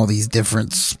between all these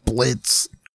different splits.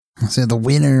 I said the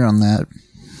winner on that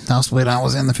house split I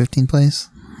was in the 15th place.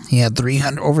 He had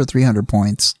over 300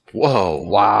 points. Whoa.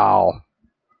 Wow.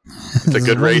 It's a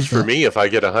good race for me if I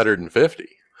get 150.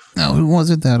 No, who was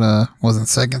it that wasn't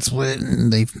second split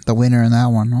and the winner in that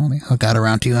one? Oh, they got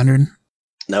around 200.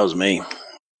 That was me.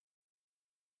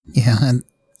 Yeah, and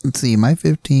let's see, my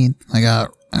 15th, I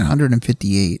got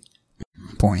 158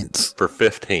 points. For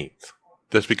 15th.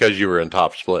 Just because you were in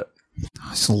top split. I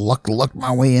just lucked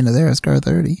my way into there. I scored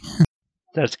 30.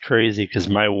 That's crazy because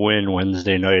my win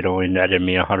Wednesday night only netted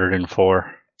me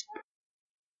 104.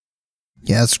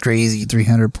 Yeah, that's crazy.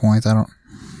 300 points.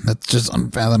 That's just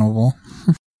unfathomable.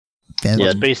 Yeah,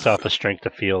 it's based off of strength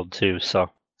of field too,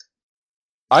 so.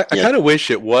 I kind of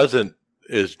wish it wasn't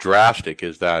as drastic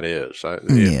as that is.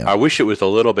 I wish it was a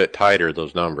little bit tighter,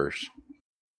 those numbers.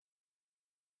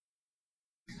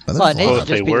 Well, it needs to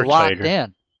just be locked tighter.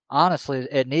 in. Honestly,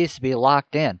 it needs to be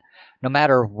locked in. No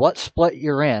matter what split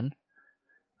you're in,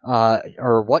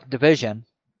 or what division,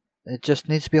 it just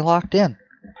needs to be locked in.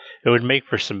 It would make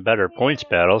for some better points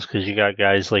battles because you got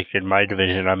guys like in my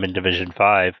division, I'm in Division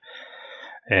 5,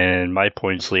 and my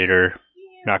points leader,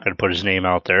 not going to put his name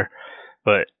out there,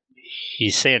 but he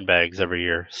sandbags every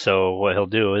year. So what he'll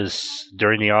do is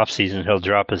during the off season, he'll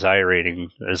drop his I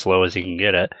rating as low as he can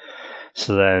get it.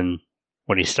 So then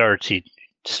when he started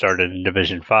in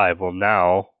Division 5. Well,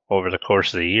 now over the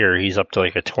course of the year, he's up to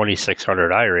like a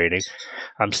 2,600 I rating.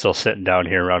 I'm still sitting down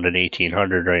here around an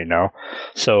 1,800 right now.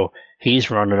 So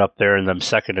he's running up there in them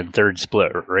second and third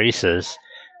split races,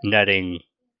 netting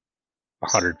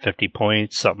 150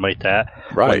 points, something like that.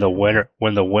 Right.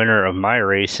 When the winner of my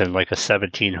race in like a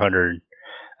 1,700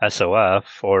 SOF,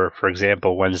 or for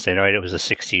example, Wednesday night it was a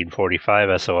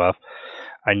 1,645 SOF,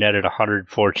 I netted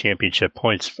 104 championship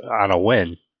points on a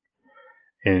win.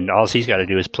 And all he's got to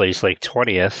do is place like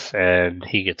 20th, and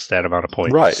he gets that amount of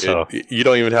points. Right. So You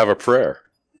don't even have a prayer.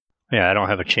 yeah, I don't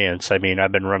have a chance. I mean,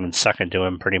 I've been running second to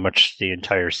him pretty much the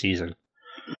entire season.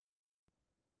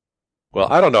 Well,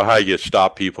 I don't know how you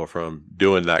stop people from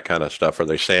doing that kind of stuff, or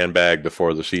they sandbag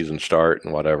before the season start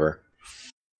and whatever.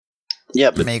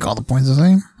 Yeah, but Make all the points the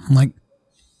same?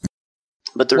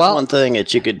 But there's one thing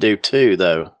that you could do too,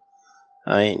 though.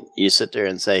 I mean, you sit there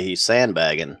and say he's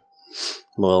sandbagging.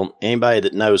 Well, anybody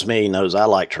that knows me knows I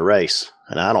like to race,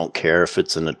 and I don't care if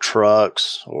it's in the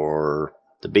trucks or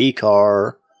the B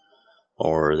car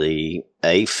or the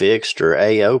A fixed or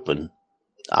A open.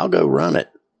 I'll go run it.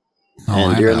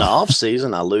 And during the off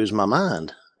season, I lose my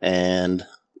mind, and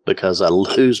because I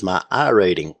lose my I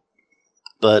rating.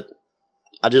 But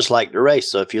I just like to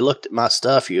race. So if you looked at my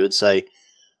stuff, you would say,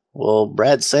 well,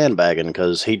 Brad's sandbagging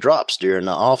because he drops during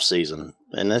the off season.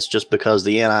 And that's just because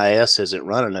the NIS isn't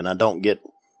running and I don't get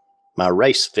my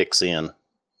race fix in.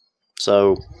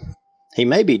 So he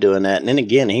may be doing that. And then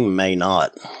again, he may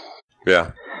not.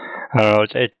 Yeah. I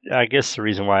don't know. I guess the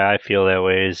reason why I feel that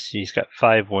way is he's got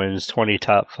 5 wins, 20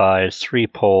 top fives, 3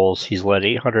 poles. He's led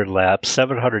 800 laps,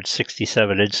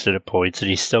 767 incident points, and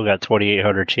he's still got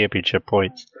 2,800 championship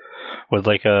points with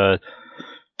like a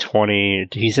 20.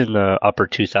 He's in the upper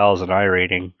 2,000 I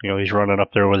rating. You know, he's running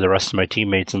up there with the rest of my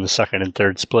teammates in the second and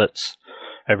third splits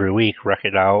every week,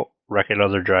 wrecking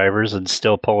other drivers, and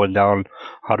still pulling down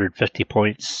 150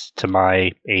 points to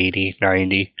my 80,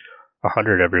 90,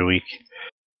 100 every week.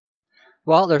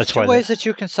 Well, there's That's two why ways that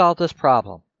you can solve this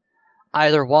problem.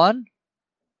 Either one,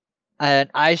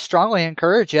 and I strongly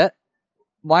encourage it,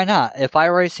 why not? If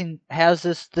iRacing has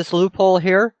this loophole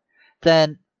here,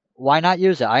 then why not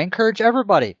use it? I encourage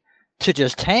everybody to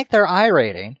just tank their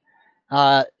iRating,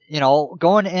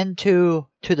 going into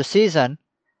the season,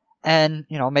 and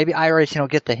maybe iRacing will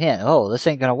get the hint. Oh, this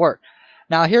ain't gonna work.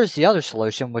 Now here's the other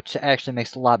solution, which actually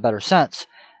makes a lot better sense,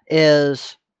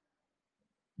 is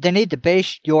they need to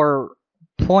base your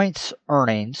points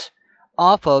earnings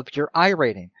off of your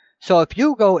iRating. So if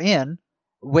you go in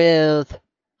with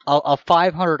a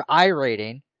 500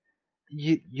 iRating,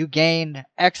 you gain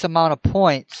X amount of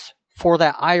points for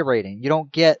that iRating. You don't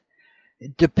get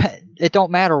it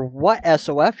don't matter what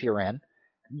SOF you're in,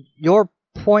 your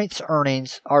points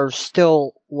earnings are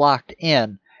still locked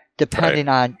in depending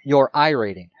on your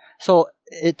iRating. So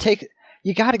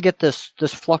you got to get this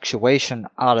fluctuation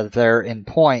out of there in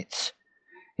points.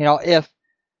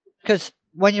 Because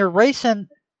when you're racing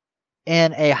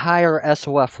in a higher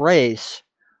SOF race,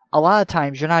 a lot of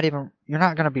times you're not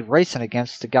going to be racing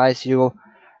against the guys you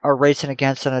are racing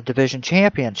against in a division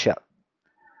championship.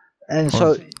 And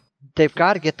so they've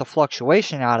got to get the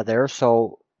fluctuation out of there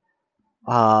so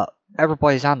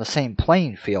everybody's on the same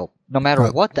playing field, no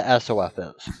matter what the SOF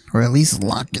is. Or at least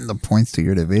lock in the points to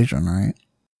your division, right?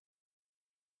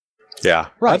 Yeah,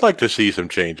 right. I'd like to see some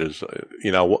changes.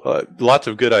 Lots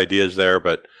of good ideas there,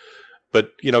 but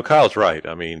Kyle's right.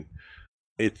 I mean,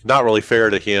 it's not really fair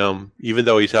to him. Even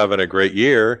though he's having a great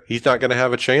year, he's not going to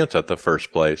have a chance at the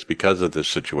first place because of this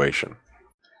situation.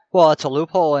 Well, it's a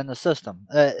loophole in the system.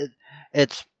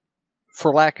 It's,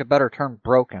 for lack of a better term,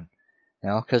 broken.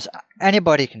 Because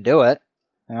anybody can do it.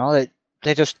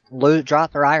 They just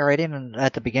drop their iRating, and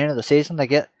at the beginning of the season they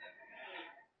get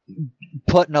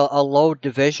put in a low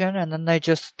division, and then they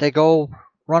go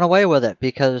run away with it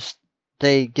because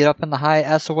they get up in the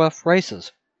high SOF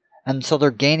races, and so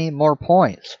they're gaining more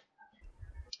points.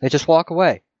 They just walk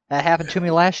away. That happened to me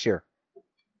last year.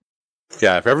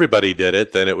 Yeah, if everybody did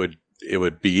it, then it would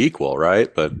be equal,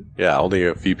 right? But yeah, only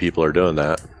a few people are doing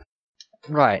that.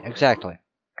 Right, exactly.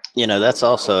 That's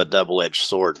also a double-edged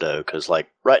sword, though, because like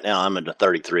right now I'm in the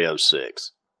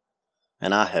 3306,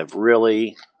 and I have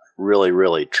really, really,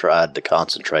 really tried to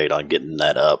concentrate on getting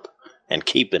that up and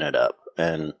keeping it up,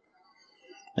 and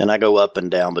I go up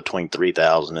and down between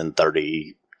 3,000 and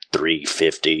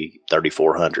 3,350,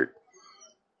 3,400.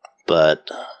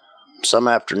 But some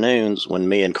afternoons when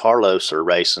me and Carlos are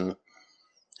racing,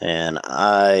 and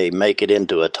I make it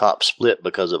into a top split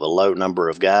because of a low number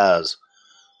of guys,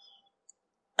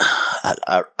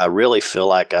 I really feel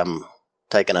like I'm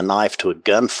taking a knife to a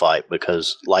gunfight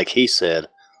because, like he said,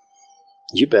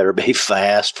 you better be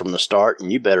fast from the start,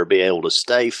 and you better be able to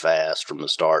stay fast from the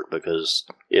start, because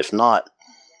if not,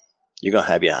 you're going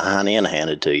to have your hind end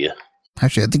handed to you.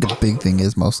 Actually, I think a big thing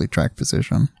is mostly track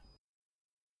position.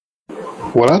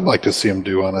 What I'd like to see him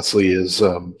do, honestly, is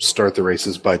start the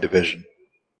races by division.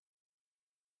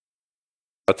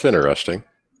 That's interesting.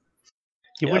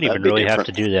 You wouldn't even really have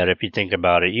to do that if you think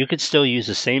about it. You could still use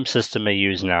the same system they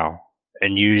use now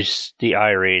and use the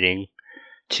iRating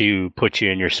to put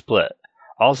you in your split.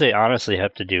 All they honestly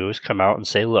have to do is come out and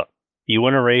say, look, you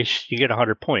win a race, you get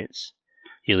 100 points.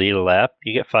 You lead a lap,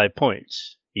 you get 5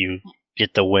 points. You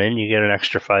get the win, you get an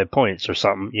extra 5 points or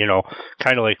something,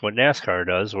 kind of like what NASCAR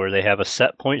does, where they have a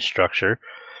set point structure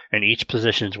and each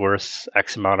position's worth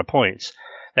X amount of points.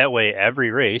 That way, every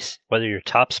race, whether you're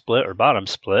top split or bottom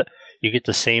split, you get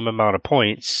the same amount of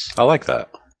points. I like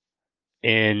that.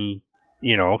 And,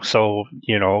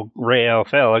 Ray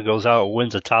Alfala goes out and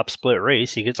wins a top split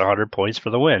race. He gets 100 points for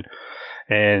the win.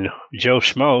 And Joe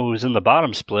Schmo, who's in the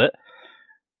bottom split,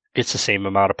 gets the same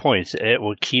amount of points. It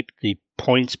will keep the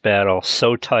points battle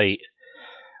so tight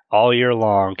all year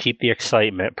long, keep the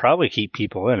excitement, probably keep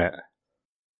people in it.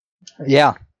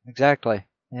 Yeah, exactly.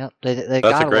 Yeah, they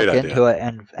got to look into it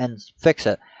and fix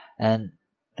it. And,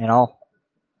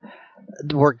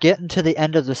 we're getting to the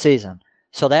end of the season.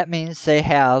 So that means they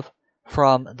have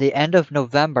from the end of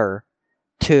November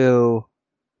to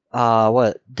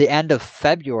the end of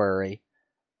February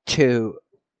to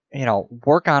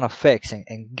work on a fix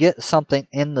and get something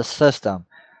in the system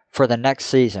for the next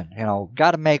season.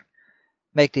 Got to make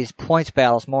these points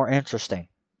battles more interesting.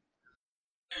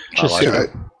 Just like to it.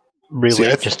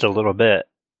 relate See, just a little bit,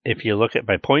 if you look at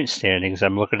my point standings,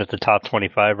 I'm looking at the top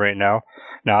 25 right now.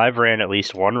 Now, I've ran at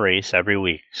least one race every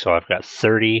week, so I've got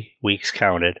 30 weeks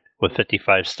counted with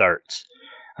 55 starts.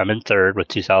 I'm in third with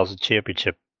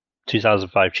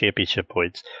 2005 championship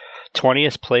points.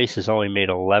 20th place has only made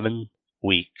 11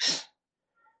 weeks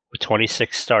with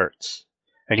 26 starts,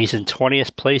 and he's in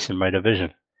 20th place in my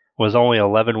division. Was only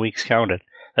 11 weeks counted.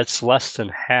 That's less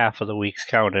than half of the weeks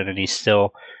counted, and he's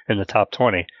still in the top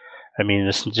 20. I mean,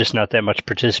 there's just not that much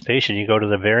participation. You go to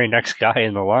the very next guy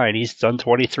in the line, he's done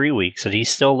 23 weeks, and he's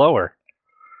still lower.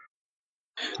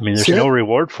 I mean, there's no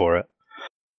reward for it.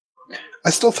 I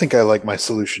still think I like my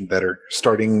solution better,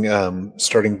 starting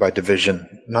by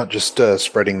division, not just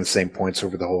spreading the same points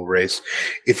over the whole race.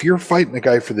 If you're fighting a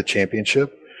guy for the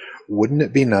championship, wouldn't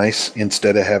it be nice,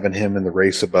 instead of having him in the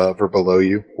race above or below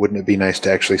you, wouldn't it be nice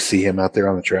to actually see him out there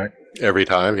on the track? Every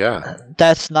time, yeah.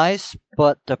 That's nice,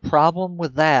 but the problem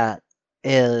with that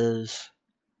is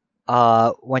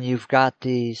when you've got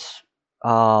these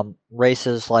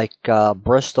races like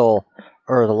Bristol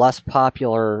or the less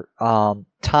popular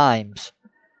times,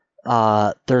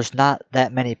 there's not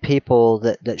that many people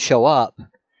that show up,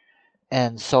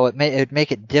 and so it'd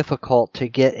make it difficult to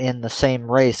get in the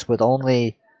same race with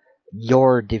only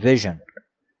your division.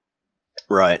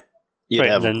 Right. You'd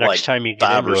have the next time you get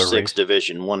 5 into or a 6 race.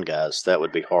 Division 1 guys. That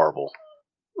would be horrible.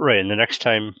 Right, and the next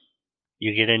time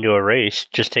you get into a race,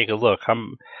 just take a look.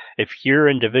 If you're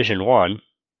in Division 1,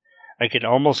 I can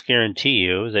almost guarantee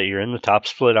you that you're in the top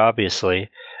split, obviously,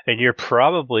 and you're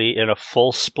probably in a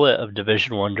full split of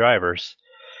Division 1 drivers.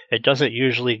 It doesn't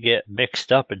usually get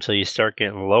mixed up until you start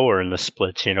getting lower in the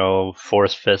splits, 4th,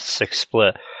 5th, 6th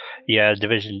split. Yeah,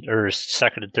 division or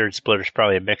second and third split is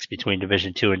probably a mix between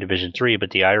Division 2 and Division 3, but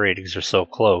the I ratings are so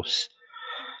close.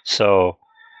 So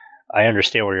I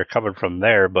understand where you're coming from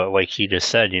there, but like he just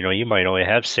said, you might only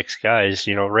have 6 guys.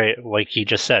 Ray, like he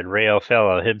just said, Ray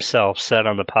Alfella himself said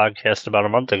on the podcast about a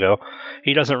month ago,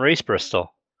 he doesn't race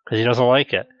Bristol because he doesn't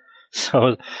like it.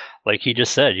 So, like he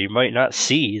just said, you might not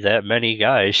see that many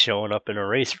guys showing up in a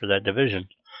race for that division.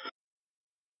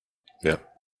 Yeah.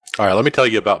 All right, let me tell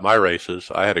you about my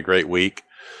races. I had a great week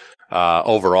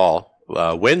overall.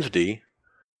 Wednesday,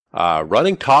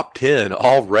 running top 10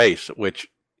 all race, which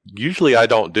usually I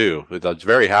don't do. I was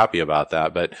very happy about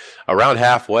that. But around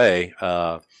halfway,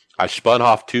 I spun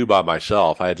off 2 by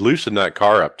myself. I had loosened that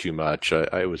car up too much.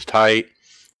 It was tight.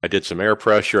 I did some air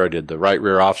pressure. I did the right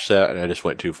rear offset, and I just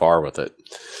went too far with it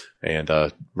and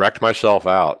wrecked myself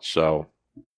out. So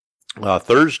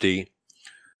Thursday,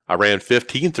 I ran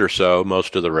 15th or so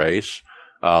most of the race.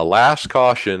 Last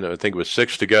caution, I think it was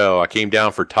 6 to go, I came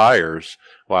down for tires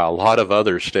while a lot of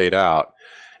others stayed out.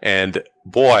 And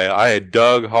boy, I had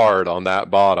dug hard on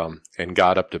that bottom and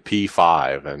got up to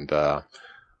P5. And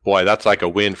boy, that's like a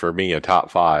win for me, a top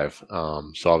 5.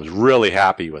 So I was really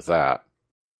happy with that.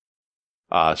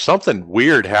 Something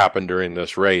weird happened during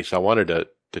this race. I wanted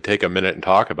to take a minute and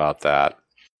talk about that.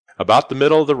 About the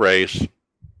middle of the race,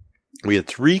 we had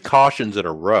 3 cautions in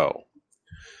a row,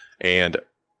 and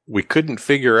we couldn't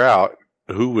figure out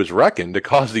who was wrecking to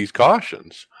cause these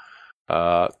cautions.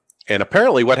 And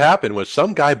apparently what happened was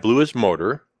some guy blew his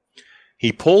motor.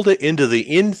 He pulled it into the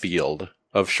infield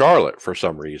of Charlotte for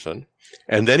some reason,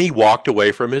 and then he walked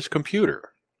away from his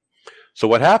computer. So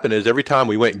what happened is every time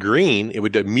we went green, it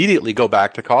would immediately go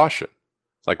back to caution.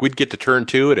 Like we'd get to turn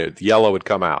 2 and the yellow would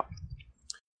come out.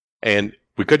 And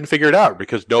we couldn't figure it out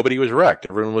because nobody was wrecked.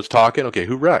 Everyone was talking, okay,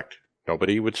 who wrecked?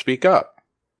 Nobody would speak up.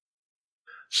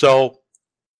 So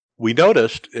we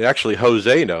noticed, actually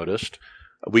Jose noticed,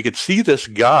 we could see this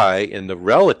guy in the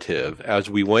relative as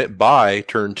we went by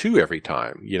turn 2 every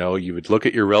time. You would look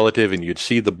at your relative and you'd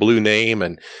see the blue name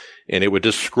and it would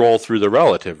just scroll through the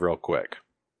relative real quick.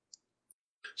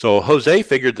 So Jose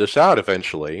figured this out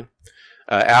eventually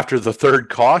after the 3rd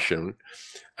caution.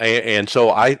 And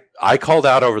so I called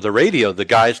out over the radio the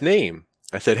guy's name.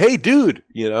 I said, hey, dude,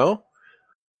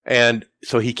 And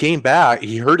so he came back,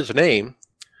 he heard his name,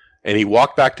 and he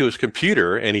walked back to his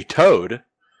computer and he towed,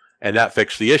 and that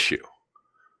fixed the issue.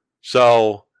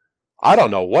 So I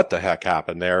don't know what the heck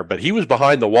happened there, but he was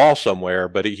behind the wall somewhere,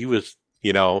 but he was,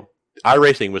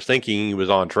 iRacing was thinking he was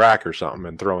on track or something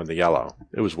and throwing the yellow.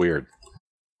 It was weird.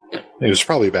 It was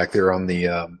probably back there on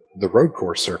the road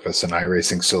course surface, and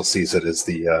iRacing still sees it as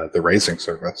the racing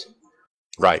surface.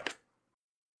 Right.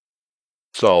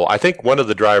 So I think one of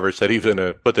the drivers said he was going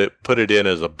to put it in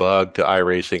as a bug to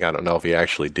iRacing. I don't know if he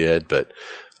actually did, but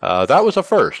that was a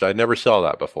first. I never saw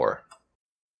that before.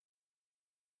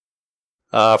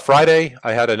 Friday,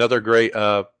 I had another great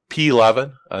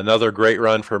P11, another great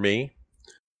run for me.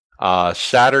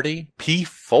 Saturday,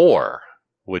 P4,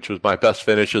 which was my best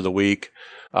finish of the week.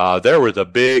 There was a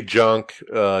big junk,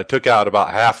 took out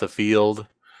about half the field.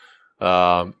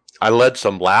 I led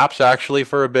some laps actually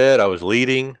for a bit. I was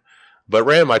leading, but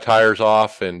ran my tires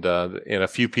off, and a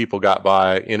few people got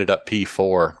by. Ended up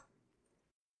P4.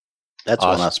 That's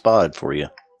when I spotted for you.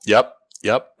 Yep,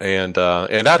 and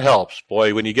that helps,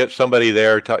 boy. When you get somebody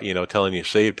there, telling you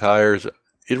save tires,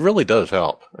 it really does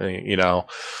help.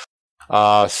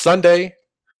 Sunday,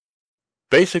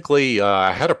 basically,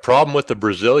 I had a problem with the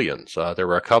Brazilians. There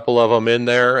were a couple of them in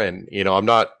there, and I'm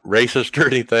not racist or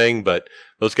anything, but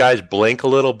those guys blink a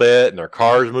little bit, and their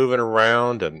car's moving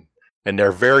around, and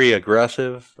they're very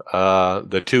aggressive.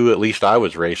 The two, at least I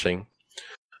was racing.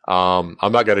 I'm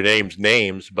not going to name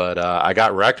names, but I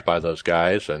got wrecked by those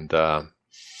guys and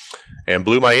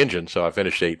blew my engine, so I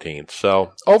finished 18th.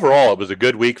 So overall, it was a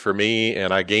good week for me,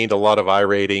 and I gained a lot of I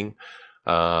rating,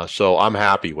 so I'm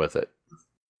happy with it.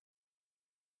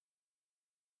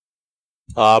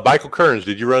 Michael Kearns,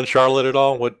 did you run Charlotte at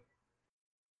all? What?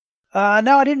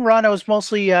 No, I didn't run. I was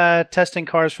mostly testing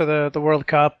cars for the World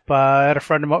Cup. I had a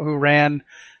friend who ran,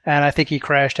 and I think he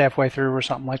crashed halfway through or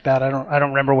something like that. I don't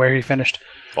remember where he finished.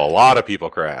 A lot of people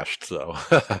crashed, so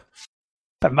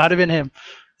That might have been him.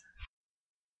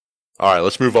 All right,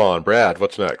 let's move on. Brad,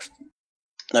 what's next?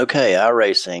 Okay,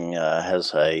 iRacing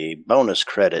has a bonus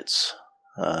credits.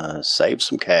 Save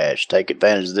some cash. Take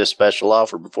advantage of this special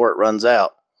offer before it runs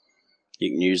out.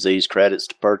 You can use these credits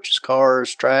to purchase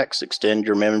cars, tracks, extend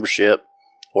your membership,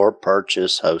 or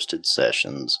purchase hosted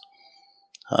sessions.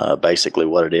 Basically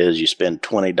what it is, you spend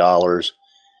 $20,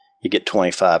 you get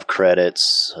 25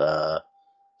 credits,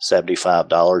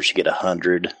 $75, you get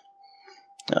 100.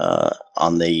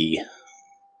 On the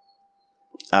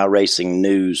iRacing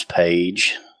news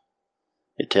page,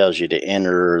 it tells you to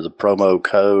enter the promo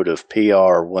code of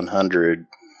PR100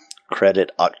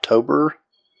 credit October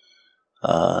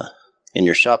in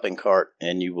your shopping cart,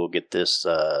 and you will get this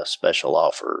special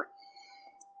offer.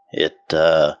 It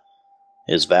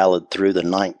is valid through the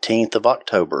 19th of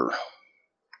October.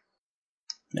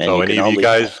 And so any of you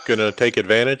guys going to take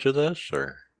advantage of this?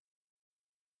 Or?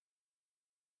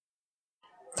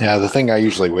 Yeah, the thing I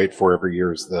usually wait for every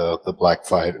year is the Black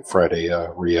Friday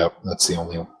re-up. That's the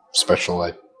only special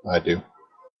I do.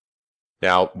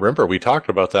 Now, remember, we talked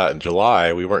about that in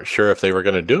July. We weren't sure if they were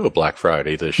going to do a Black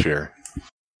Friday this year.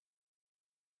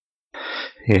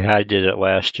 Yeah, I did it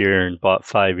last year and bought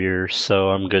 5 years, so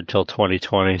I'm good till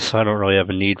 2020, so I don't really have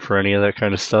a need for any of that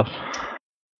kind of stuff.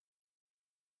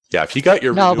 Yeah, if you got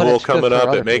your renewal coming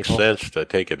up, it makes sense to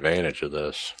take advantage of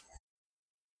this.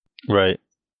 Right.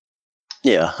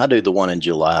 Yeah, I do the one in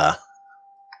July.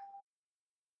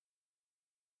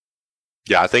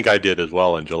 Yeah, I think I did as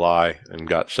well in July and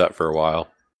got set for a while.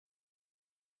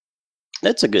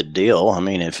 It's a good deal. I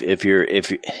mean, if you're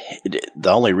the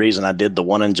only reason I did the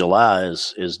one in July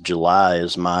is July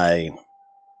is my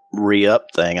re-up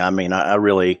thing. I mean, I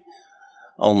really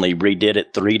only redid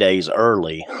it 3 days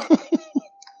early.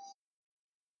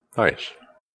 Nice.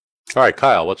 All right,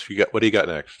 Kyle, what do you got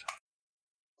next?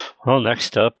 Well,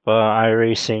 next up,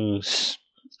 iRacing's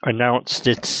announced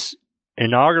its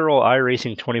inaugural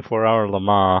iRacing 24-hour Le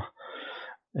Mans,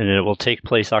 and it will take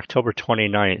place October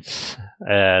 29th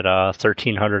at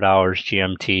 1300 hours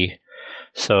GMT.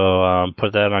 So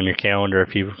put that on your calendar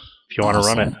if you want to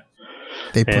run it.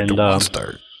 They put the one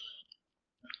start.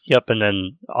 Yep, and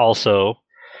then also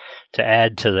to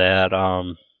add to that,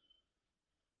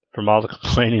 from all the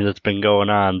complaining that's been going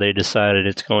on, they decided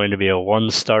it's going to be a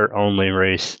one-start only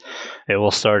race. It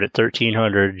will start at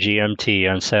 1300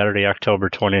 GMT on Saturday, October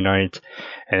 29th,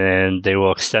 and they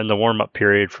will extend the warm-up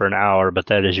period for an hour, but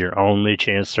that is your only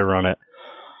chance to run it.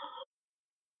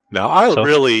 Now, I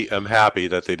really am happy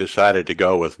that they decided to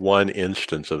go with one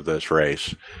instance of this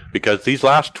race, because these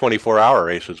last 24-hour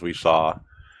races we saw,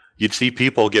 you'd see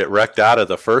people get wrecked out of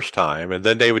the first time, and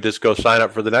then they would just go sign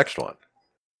up for the next one.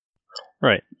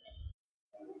 Right.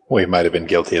 We might have been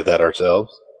guilty of that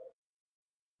ourselves.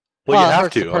 Well, you have it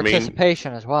hurts to. the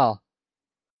participation as well.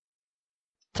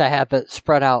 To have it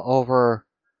spread out over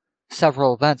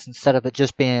several events instead of it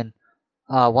just being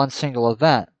one single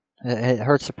event. It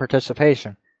hurts the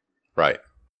participation. Right.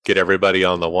 Get everybody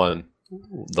on the one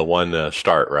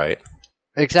start, right?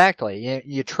 Exactly.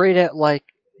 You treat it like,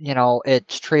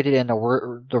 it's treated in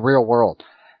the real world.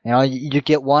 You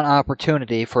get one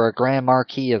opportunity for a Grand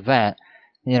Marquis event.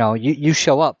 You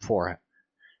show up for it.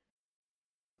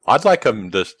 I'd like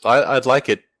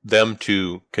them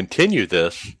to continue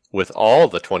this with all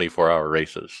the 24-hour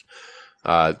races.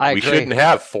 I we agree. shouldn't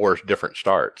have 4 different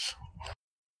starts.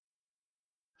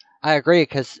 I agree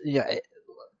because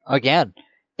again,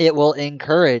 it will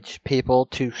encourage people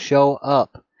to show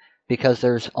up because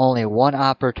there's only one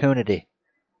opportunity.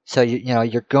 So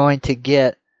you're going to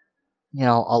get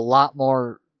a lot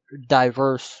more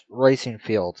diverse racing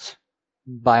fields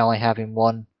by only having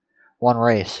one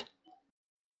race.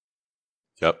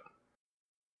 Yep.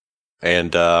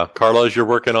 And Carlos, you're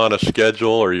working on a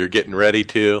schedule, or you're getting ready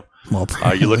to. Well,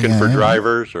 Are you looking for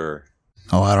drivers, or?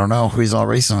 Oh, I don't know. Who's all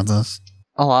racing with us?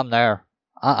 Oh, I'm there.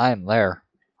 I'm there,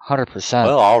 100%.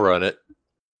 Well, I'll run it.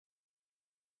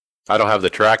 I don't have the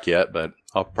track yet, but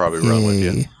I'll probably run with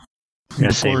you. Yeah,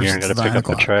 same here. I'm going to pick up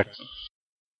the track.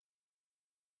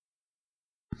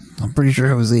 I'm pretty sure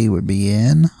Jose would be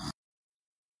in.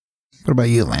 What about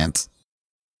you, Lance?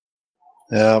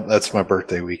 Yeah, that's my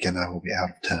birthday weekend. I will be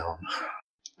out of town.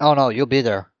 Oh no, you'll be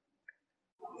there.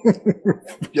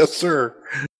 Yes, sir.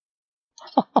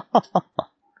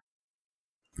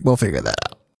 We'll figure that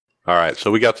out. All right,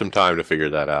 so we got some time to figure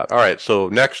that out. All right, so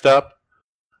next up,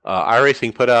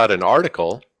 iRacing put out an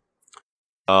article,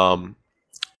 and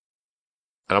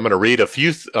I'm going to read a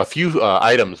few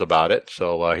items about it.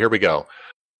 So here we go.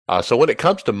 So when it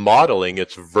comes to modeling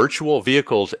its virtual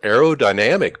vehicle's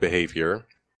aerodynamic behavior,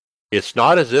 it's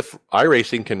not as if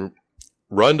iRacing can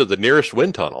run to the nearest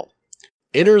wind tunnel.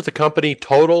 Enter the company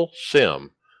Total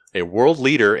Sim, a world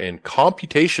leader in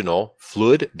computational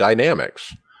fluid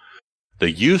dynamics.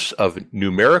 The use of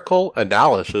numerical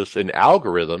analysis and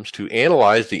algorithms to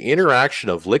analyze the interaction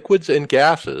of liquids and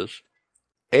gases,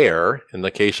 air in the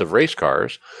case of race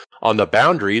cars, on the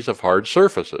boundaries of hard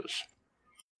surfaces.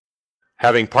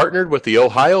 Having partnered with the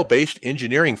Ohio-based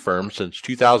engineering firm since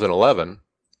 2011,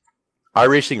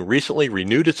 iRacing recently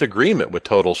renewed its agreement with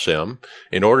Total Sim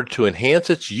in order to enhance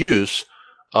its use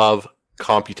of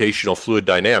computational fluid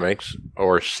dynamics,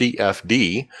 or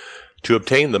CFD, to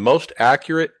obtain the most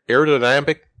accurate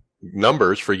aerodynamic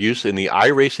numbers for use in the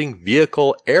iRacing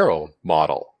vehicle aero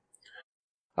model.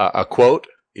 A quote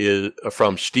is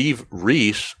from Steve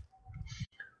Reese: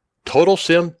 "Total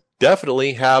Sim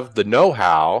definitely have the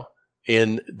know-how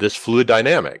in this fluid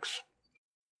dynamics.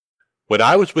 When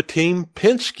I was with Team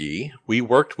Penske, we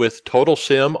worked with Total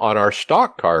Sim on our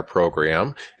stock car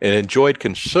program and enjoyed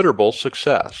considerable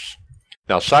success."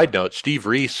 Now, side note, Steve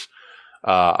Reese,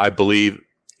 I believe,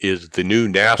 is the new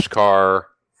NASCAR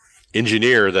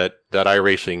engineer that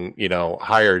iRacing,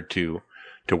 hired to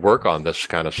work on this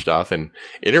kind of stuff. And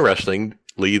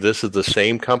interestingly, this is the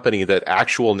same company that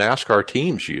actual NASCAR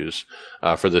teams use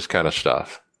for this kind of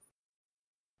stuff.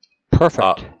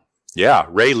 Perfect. Yeah,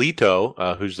 Ray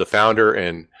Lito, who's the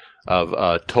founder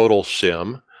of Total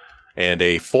Sim and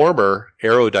a former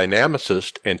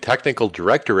aerodynamicist and technical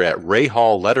director at Ray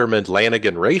Hall Letterman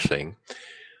Lanigan Racing,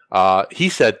 he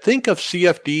said, "Think of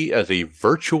CFD as a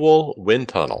virtual wind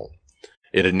tunnel.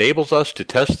 It enables us to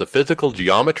test the physical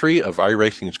geometry of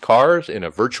iRacing's cars in a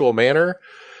virtual manner,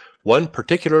 one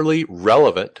particularly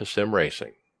relevant to sim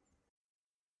racing."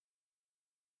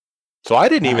 So I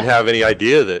didn't even have any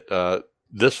idea that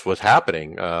this was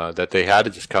happening, that they had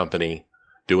this company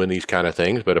doing these kind of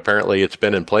things, but apparently it's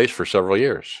been in place for several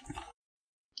years.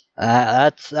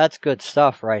 That's good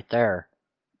stuff right there.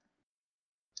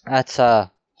 That's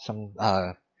some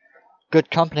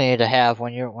good company to have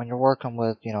when you're working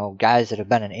with guys that have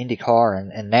been in IndyCar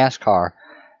and NASCAR,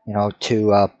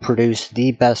 to produce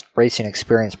the best racing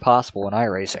experience possible in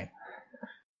iRacing.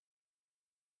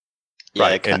 Yeah,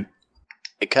 Right,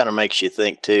 it kind of makes you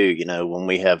think too. When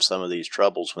we have some of these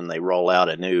troubles when they roll out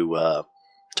a new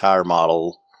tire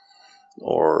model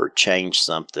or change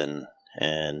something,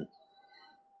 and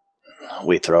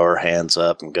we throw our hands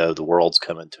up and go, the world's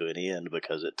coming to an end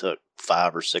because it took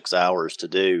 5 or 6 hours to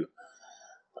do.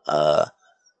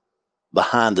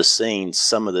 Behind the scenes,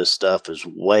 some of this stuff is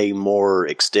way more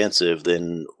extensive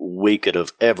than we could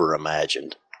have ever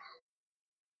imagined.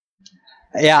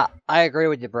 Yeah, I agree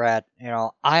with you, Brad.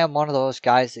 I am one of those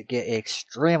guys that get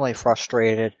extremely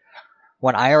frustrated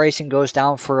when iRacing goes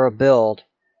down for a build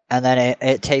and then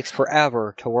it takes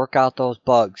forever to work out those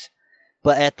bugs.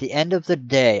 But at the end of the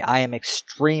day, I am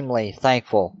extremely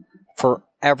thankful for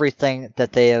everything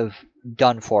that they have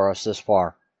done for us this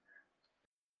far.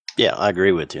 Yeah, I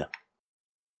agree with you.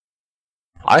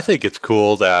 I think it's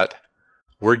cool that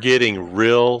we're getting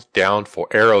real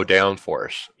aero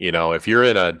downforce. If you're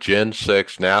in a Gen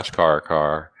 6 NASCAR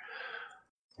car,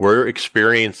 we're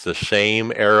experiencing the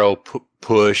same aero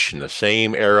push and the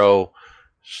same aero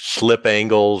slip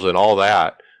angles and all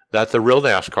that the real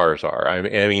NASCARs are.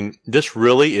 I mean, this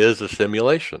really is a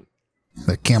simulation.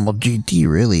 The Camel GT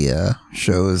really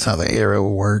shows how the aero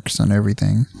works and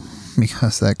everything.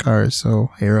 because that car is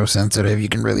so aero sensitive. You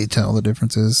can really tell the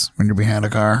differences when you're behind a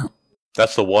car.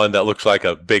 That's the one that looks like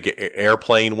a big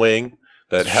airplane wing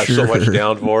that has so much Sure.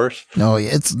 downforce. No,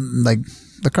 it's like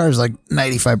the car is like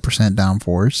 95%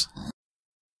 downforce.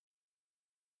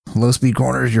 Low speed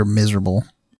corners, you're miserable.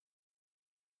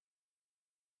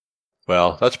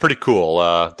 Well, that's pretty cool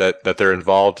that they're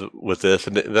involved with this,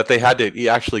 and that they had to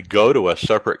actually go to a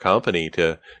separate company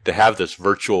to have this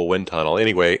virtual wind tunnel.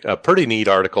 Anyway, a pretty neat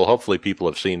article. Hopefully people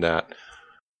have seen that.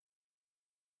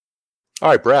 All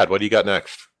right, Brad, what do you got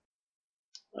next?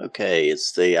 Okay,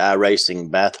 it's the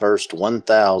iRacing Bathurst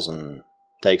 1000.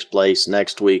 Takes place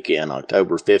next weekend,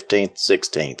 October 15th,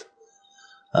 16th.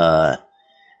 An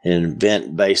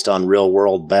event based on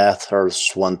real-world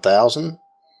Bathurst 1000.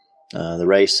 The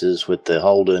race is with the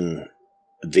Holden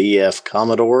VF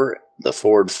Commodore, the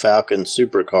Ford Falcon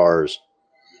supercars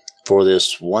for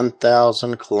this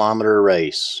 1,000-kilometer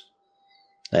race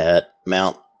at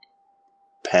Mount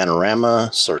Panorama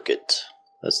Circuit.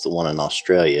 That's the one in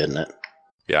Australia, isn't it?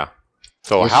 Yeah.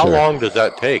 So Yes, how sir. long does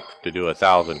that take to do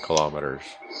 1,000 kilometers?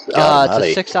 It's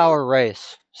a 6-hour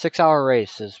race. 6-hour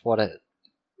race is what it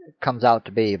comes out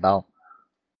to be about.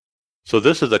 So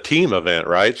this is a team event,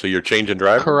 right? So you're changing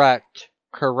drivers?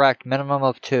 Correct. Minimum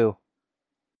of 2.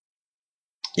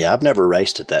 Yeah, I've never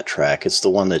raced at that track. It's the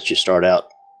one that you start out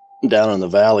down in the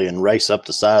valley and race up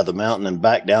the side of the mountain and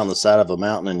back down the side of a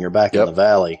mountain, and you're back in the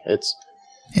valley. It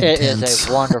is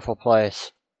a wonderful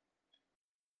place.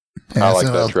 Yeah, I like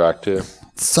so that track too.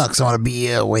 sucks I want to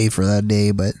be away for that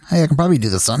day, but hey, I can probably do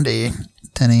the Sunday,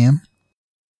 10 a.m.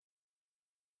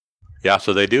 Yeah,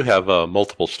 so they do have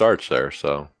multiple starts there.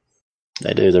 So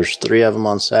They do. There's 3 of them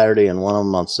on Saturday and 1 of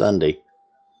them on Sunday. It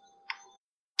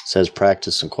says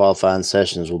practice and qualifying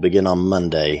sessions will begin on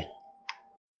Monday.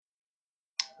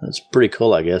 That's pretty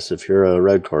cool, I guess, if you're a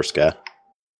road course guy.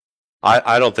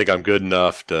 I don't think I'm good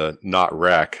enough to not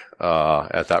wreck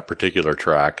at that particular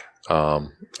track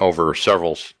over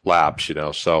several laps,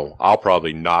 so I'll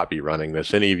probably not be running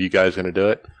this. Any of you guys going to do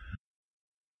it?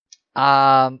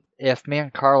 If me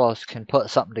and Carlos can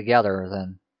put something together,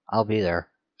 then I'll be there.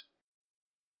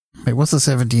 Wait, what's the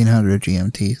 1700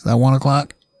 GMT? Is that 1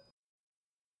 o'clock?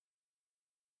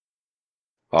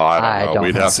 Oh, I don't know. don't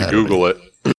We'd know. have to Google it.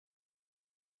 I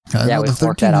Yeah, know the we've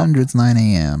worked that out. 1300's 9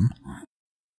 a.m.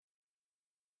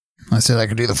 I said I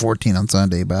could do the 14 on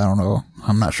Sunday, but I don't know.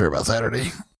 I'm not sure about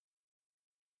Saturday.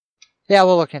 Yeah,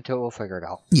 we'll look into it. We'll figure it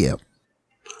out. Yep.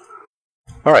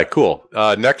 All right, cool.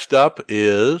 Next up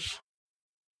is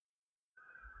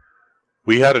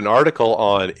we had an article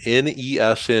on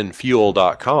nesnfuel.com,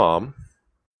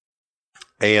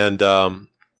 and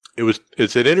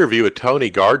it's an interview with Tony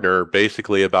Gardner,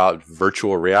 basically about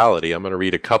virtual reality. I'm going to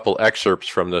read a couple excerpts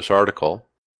from this article.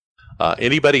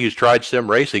 Anybody who's tried sim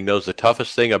racing knows the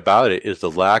toughest thing about it is the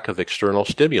lack of external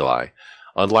stimuli.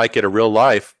 Unlike in a real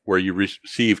life where you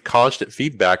receive constant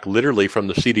feedback literally from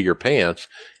the seat of your pants,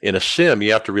 in a sim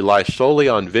you have to rely solely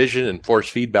on vision and force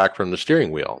feedback from the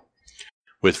steering wheel.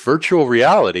 With virtual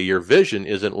reality, your vision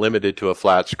isn't limited to a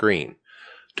flat screen.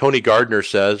 Tony Gardner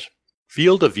says,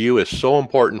 field of view is so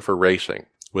important for racing.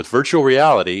 With virtual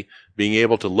reality, being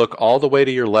able to look all the way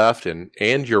to your left and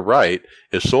your right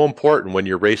is so important when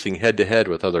you're racing head-to-head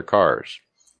with other cars.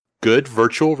 Good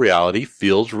virtual reality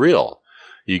feels real.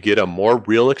 You get a more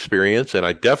real experience, and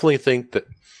I definitely think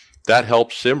that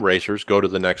helps sim racers go to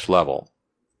the next level.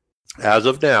 As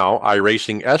of now,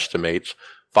 iRacing estimates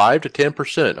 5 to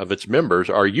 10% of its members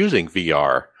are using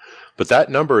VR, but that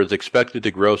number is expected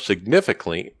to grow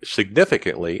significantly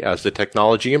as the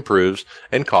technology improves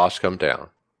and costs come down.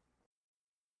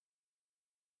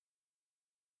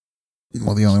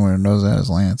 Well, the only one who knows that is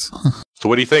Lance. So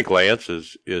what do you think, Lance?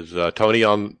 Is Tony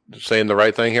on saying the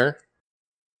right thing here?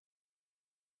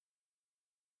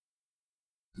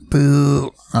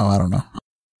 Boo. Oh, I don't know.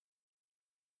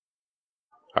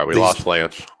 All right, we lost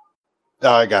Lance.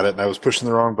 Oh, I got it. I was pushing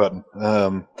the wrong button.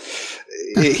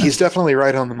 He's definitely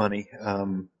right on the money.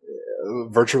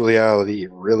 Virtual reality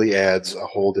really adds a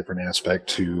whole different aspect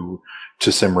to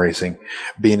sim racing.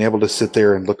 Being able to sit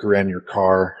there and look around your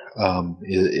car,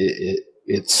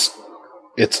 it's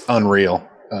unreal.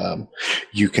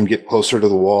 You can get closer to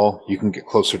the wall. You can get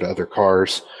closer to other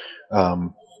cars.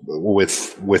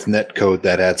 With netcode,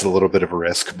 that adds a little bit of a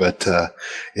risk, but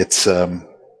it's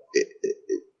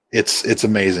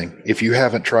amazing. If you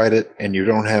haven't tried it and you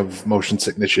don't have motion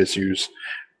sickness issues,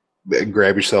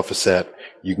 grab yourself a set.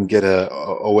 You can get a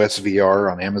OS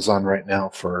VR on Amazon right now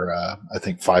for I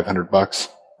think $500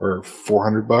 or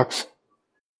 $400.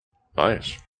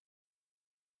 Nice.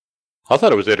 I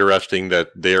thought it was interesting that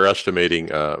they're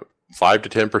estimating 5 to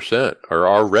 10% are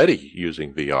already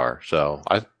using VR. So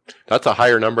that's a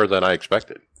higher number than I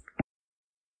expected.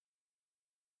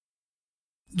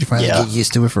 Did you finally get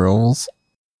used to it for ovals?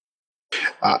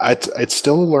 It's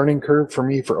still a learning curve for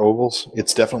me for ovals.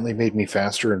 It's definitely made me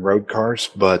faster in road cars,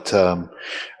 but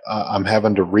I'm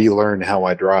having to relearn how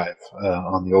I drive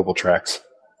on the oval tracks.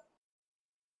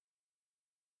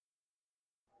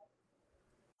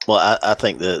 Well, I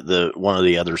think the one of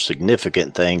the other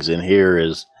significant things in here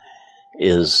is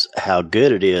how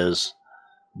good it is,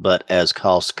 but as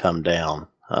costs come down,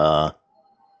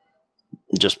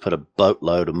 just put a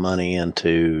boatload of money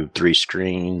into 3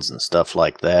 screens and stuff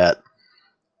like that,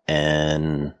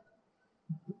 and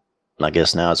I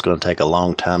guess now it's going to take a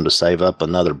long time to save up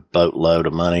another boatload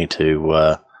of money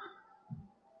to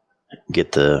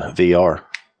get the VR.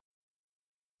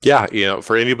 Yeah,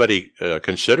 for anybody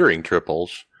considering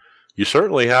triples, you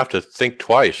certainly have to think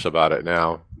twice about it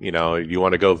now. You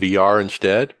want to go VR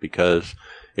instead because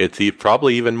it's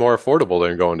probably even more affordable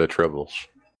than going to triples.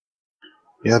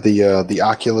 Yeah, the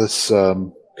Oculus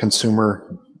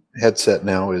consumer headset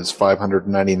now is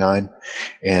 $599,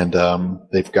 and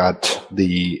they've got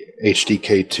the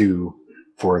HDK2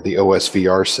 for the OS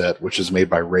VR set, which is made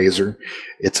by Razer.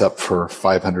 It's up for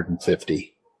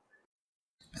 $550.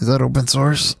 Is that open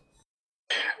source?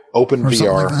 Open or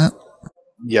VR. Like that?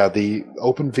 Yeah, the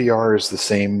Open VR is the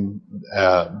same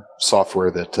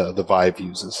software that the Vive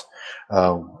uses,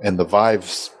 and the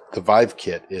Vive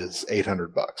kit is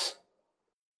 $800.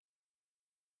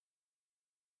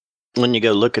 When you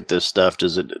go look at this stuff,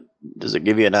 does it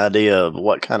give you an idea of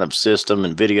what kind of system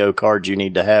and video cards you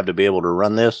need to have to be able to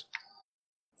run this?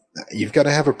 You've got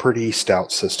to have a pretty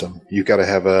stout system. You've got to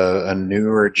have a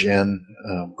newer gen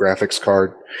graphics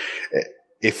card.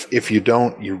 If you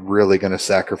don't, you're really going to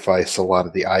sacrifice a lot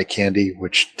of the eye candy,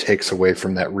 which takes away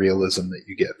from that realism that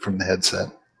you get from the headset.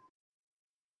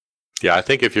 Yeah, I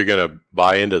think if you're going to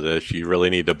buy into this, you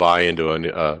really need to buy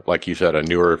into like you said, a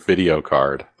newer video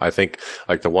card. I think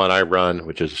like the one I run,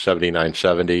 which is a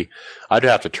 7970, I'd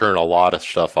have to turn a lot of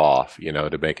stuff off,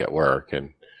 to make it work.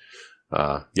 And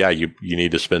you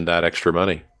need to spend that extra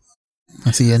money.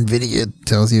 I see NVIDIA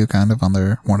tells you kind of on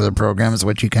one of their programs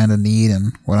what you kind of need,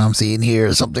 and what I'm seeing here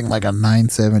is something like a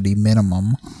 970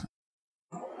 minimum.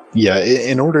 Yeah,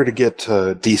 in order to get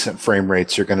decent frame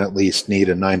rates, you're going to at least need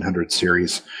a 900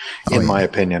 series. In my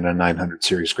opinion, a 900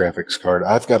 series graphics card.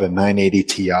 I've got a 980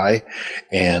 Ti,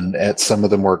 and at some of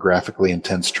the more graphically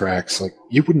intense tracks, like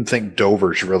you wouldn't think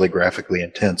Dover's really graphically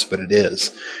intense, but it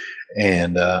is.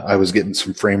 And I was getting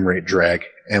some frame rate drag.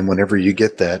 And whenever you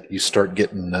get that, you start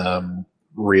getting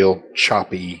real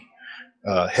choppy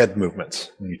head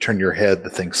movements. When you turn your head, the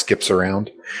thing skips around,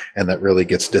 and that really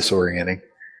gets disorienting.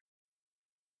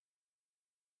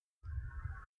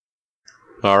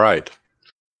 All right.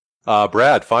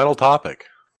 Brad, final topic.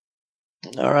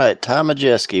 All right. Ty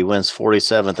Majeski wins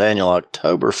 47th annual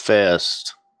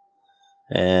Oktoberfest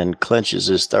and clinches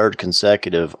his 3rd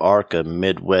consecutive ARCA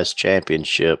Midwest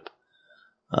Championship.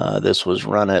 This was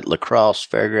run at La Crosse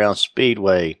Fairground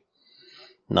Speedway.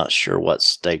 Not sure what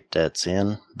state that's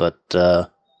in, but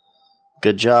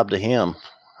good job to him.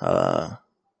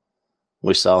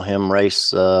 We saw him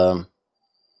race...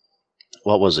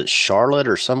 what was it, Charlotte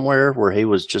or somewhere, where he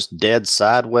was just dead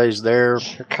sideways there?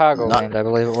 Chicagoland, I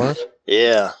believe it was.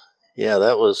 Yeah,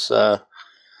 that was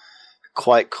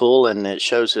quite cool, and it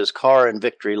shows his car in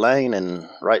victory lane, and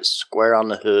right square on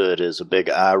the hood is a big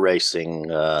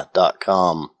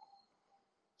iRacing.com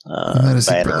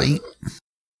banner.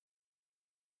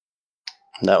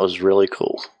 That was really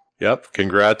cool. Yep,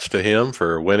 congrats to him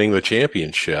for winning the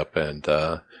championship, and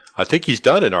I think he's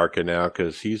done in ARCA now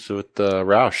because he's with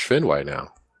Roush Fenway now.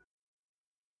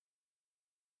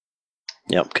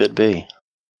 Yep, could be.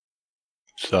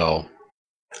 So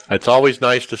it's always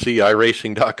nice to see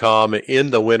iRacing.com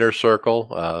in the winner's circle.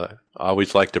 I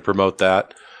always like to promote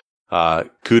that.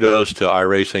 Kudos to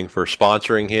iRacing for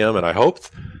sponsoring him, and I hope,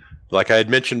 like I had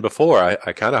mentioned before, I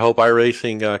kind of hope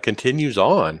iRacing continues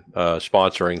on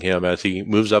sponsoring him as he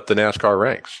moves up the NASCAR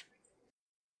ranks.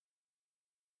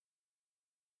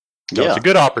 So it's a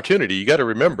good opportunity. You got to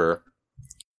remember,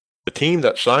 the team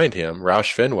that signed him,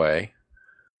 Roush Fenway,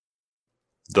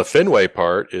 the Fenway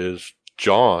part is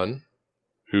John,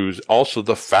 who's also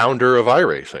the founder of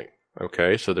iRacing.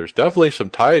 Okay, so there's definitely some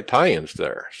tie-ins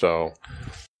there. So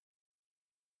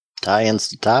tie-ins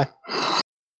to tie?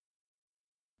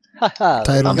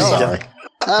 I'm sorry.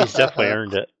 He's definitely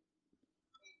earned it.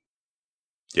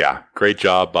 Yeah, great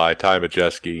job by Ty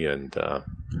Majeski, and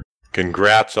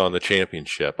congrats on the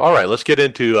championship. All right, let's get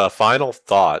into final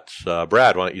thoughts.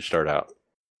 Brad, why don't you start out?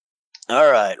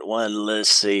 All right. Well, let's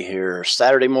see here.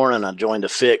 Saturday morning, I joined a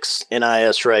fixed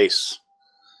NIS race.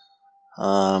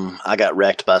 I got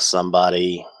wrecked by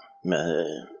somebody.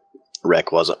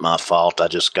 Wreck wasn't my fault. I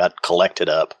just got collected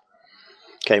up.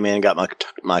 Came in, got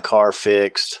my car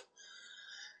fixed.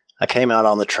 I came out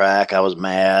on the track. I was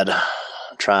mad,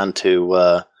 trying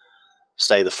to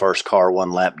stay the first car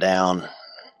one lap down,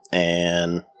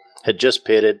 and had just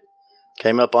pitted.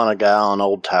 Came up on a guy on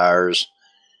old tires,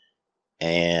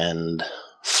 and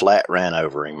flat ran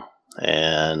over him.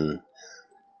 And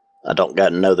I don't got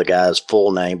to know the guy's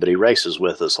full name, but he races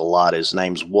with us a lot. His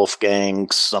name's Wolfgang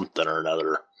something or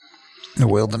another. The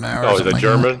Wildenauer. Oh, the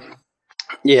German?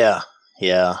 Yeah.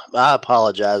 I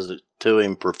apologized to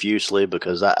him profusely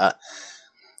because I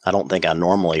don't think I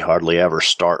normally hardly ever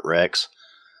start wrecks,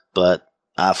 but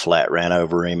I flat ran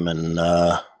over him, and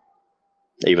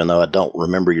even though I don't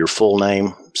remember your full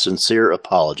name, sincere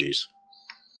apologies.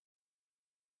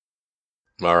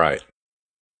 All right.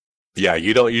 Yeah,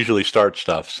 you don't usually start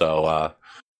stuff, so all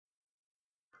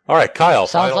right, Kyle,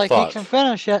 Sounds final like thoughts. he can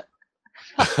finish it.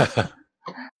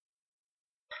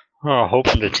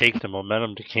 Hoping to take the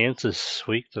momentum to Kansas this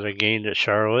week that I gained at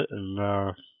Charlotte,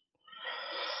 and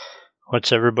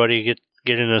let's everybody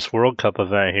get in this World Cup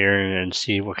event here and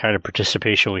see what kind of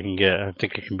participation we can get. I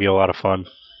think it can be a lot of fun.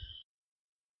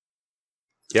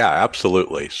 Yeah,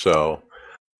 absolutely. So,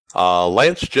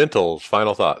 Lance Gentles,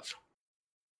 final thoughts.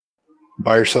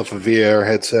 Buy yourself a VR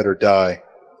headset or die.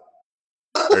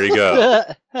 There you go.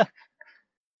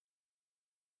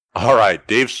 All right,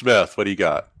 Dave Smith, what do you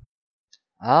got?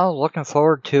 Looking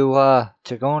forward to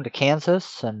going to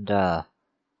Kansas, and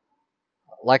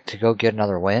like to go get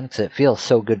another win because it feels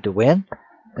so good to win,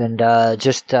 and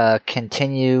just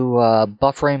continue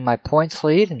buffering my points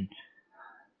lead, and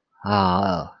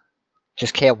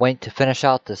just can't wait to finish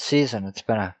out the season. It's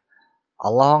been a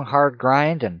long, hard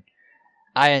grind, and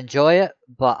I enjoy it,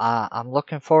 but I'm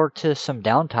looking forward to some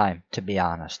downtime, to be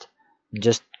honest, and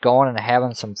just going and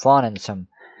having some fun and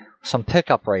some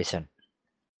pickup racing.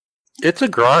 It's a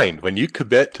grind when you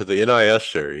commit to the NIS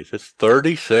series. It's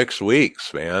 36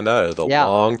 weeks, man. That is a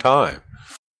long time.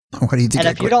 What do you think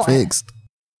I got fixed?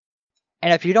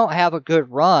 And if you don't have a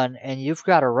good run and you've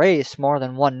got to race more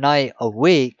than one night a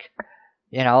week,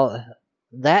 that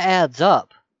adds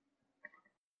up.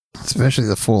 Especially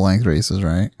the full-length races,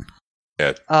 right?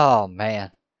 Yeah. Oh,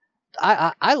 man.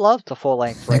 I love the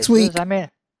full-length races. Next week. I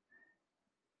mean...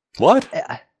 What?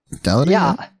 Talladega?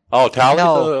 Yeah. Oh,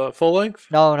 Tally's full length?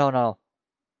 No.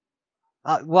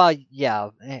 Well, yeah.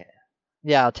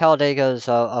 Yeah, Talladega's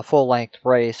a full-length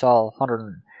race, all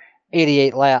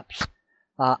 188 laps.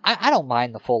 I don't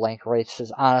mind the full-length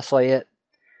races, honestly.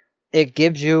 It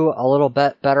gives you a little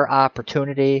bit better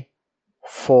opportunity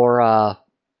for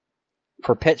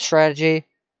pit strategy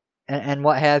and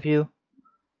what have you.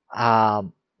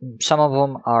 Some of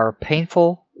them are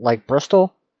painful, like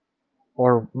Bristol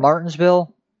or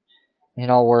Martinsville,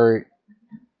 where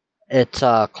it's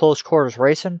close quarters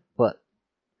racing, but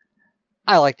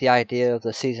I like the idea of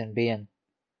the season being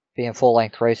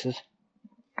full-length races.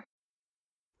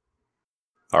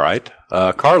 All right.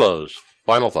 Carlos,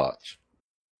 final thoughts.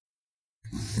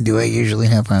 Do I usually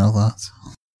have final thoughts?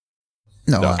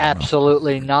 No.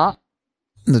 Absolutely not.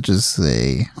 Let's just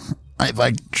say I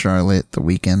liked Charlotte the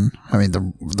weekend. I mean,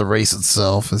 the race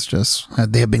itself is just,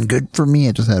 they have been good for me.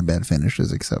 It just had bad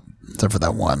finishes except for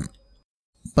that one.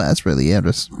 But that's really it.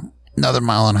 Just another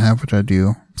mile and a half, which I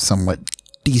do somewhat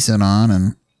decent on,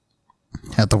 and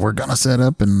have to work on a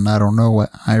setup, and I don't know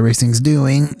what iRacing's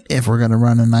doing, if we're going to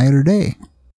run a night or day.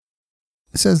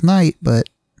 It says night, but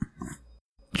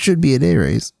it should be a day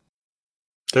race.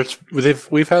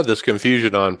 We've had this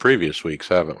confusion on previous weeks,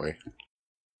 haven't we?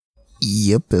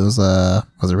 Yep, it was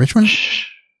it Richmond?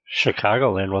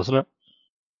 Chicagoland, wasn't it?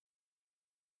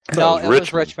 No, it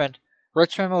was Richmond.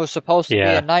 Richmond was supposed to be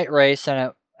a night race, and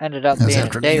it ended up being a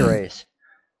day race.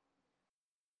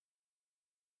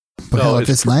 But no, if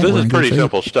it's night, this is pretty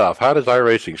simple stuff. How does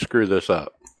iRacing screw this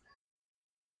up?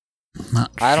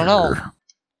 I don't know.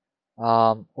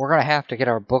 We're going to have to get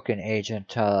our booking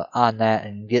agent on that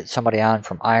and get somebody on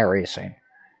from iRacing.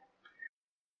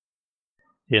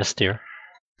 Yes, dear.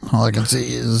 All I can say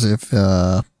is if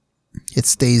it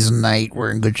stays night,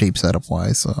 we're in good shape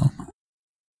setup-wise, so...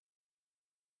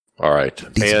 All right.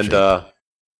 Decent and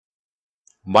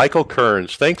Michael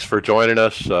Kearns, thanks for joining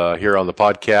us here on the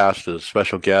podcast as a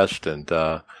special guest and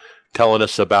telling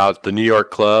us about the New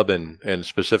York Club and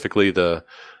specifically the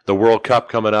World Cup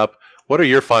coming up. What are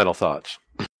your final thoughts?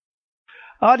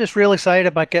 I'm just really excited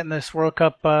about getting this World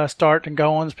Cup start and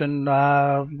going. It's been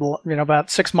about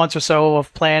 6 months or so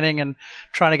of planning and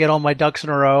trying to get all my ducks in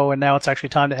a row, and now it's actually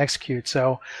time to execute.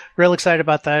 So, real excited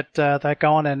about that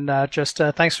going, and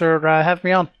thanks for having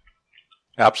me on.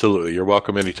 Absolutely, you're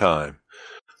welcome anytime.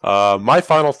 My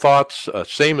final thoughts,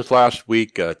 same as last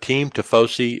week. Team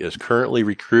Tifosi is currently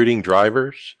recruiting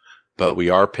drivers, but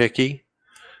we are picky.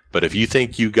 But if you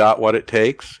think you got what it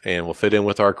takes and will fit in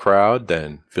with our crowd,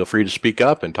 then feel free to speak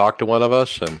up and talk to one of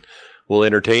us, and we'll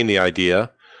entertain the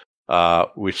idea.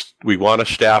 We want to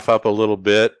staff up a little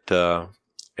bit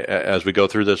as we go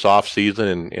through this off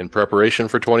season in preparation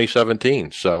for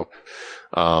 2017. So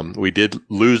we did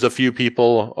lose a few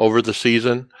people over the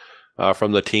season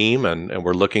from the team, and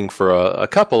we're looking for a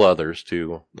couple others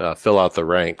to fill out the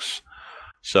ranks.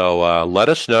 So let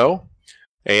us know,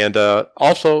 and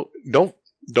also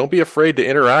don't be afraid to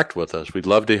interact with us. We'd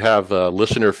love to have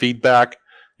listener feedback.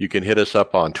 You can hit us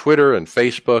up on Twitter and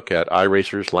Facebook at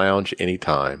iRacers Lounge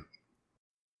anytime.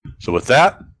 So with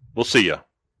that, we'll see you.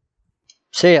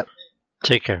 See ya.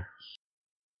 Take care.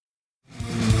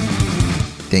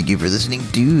 Thank you for listening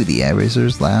to the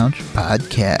iRacers Lounge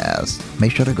podcast.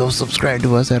 Make sure to go subscribe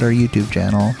to us at our YouTube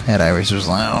channel at iRacers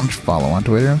Lounge. Follow on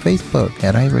Twitter and Facebook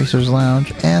at iRacers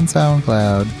Lounge and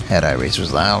SoundCloud at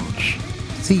iRacers Lounge.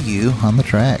 See you on the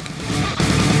track.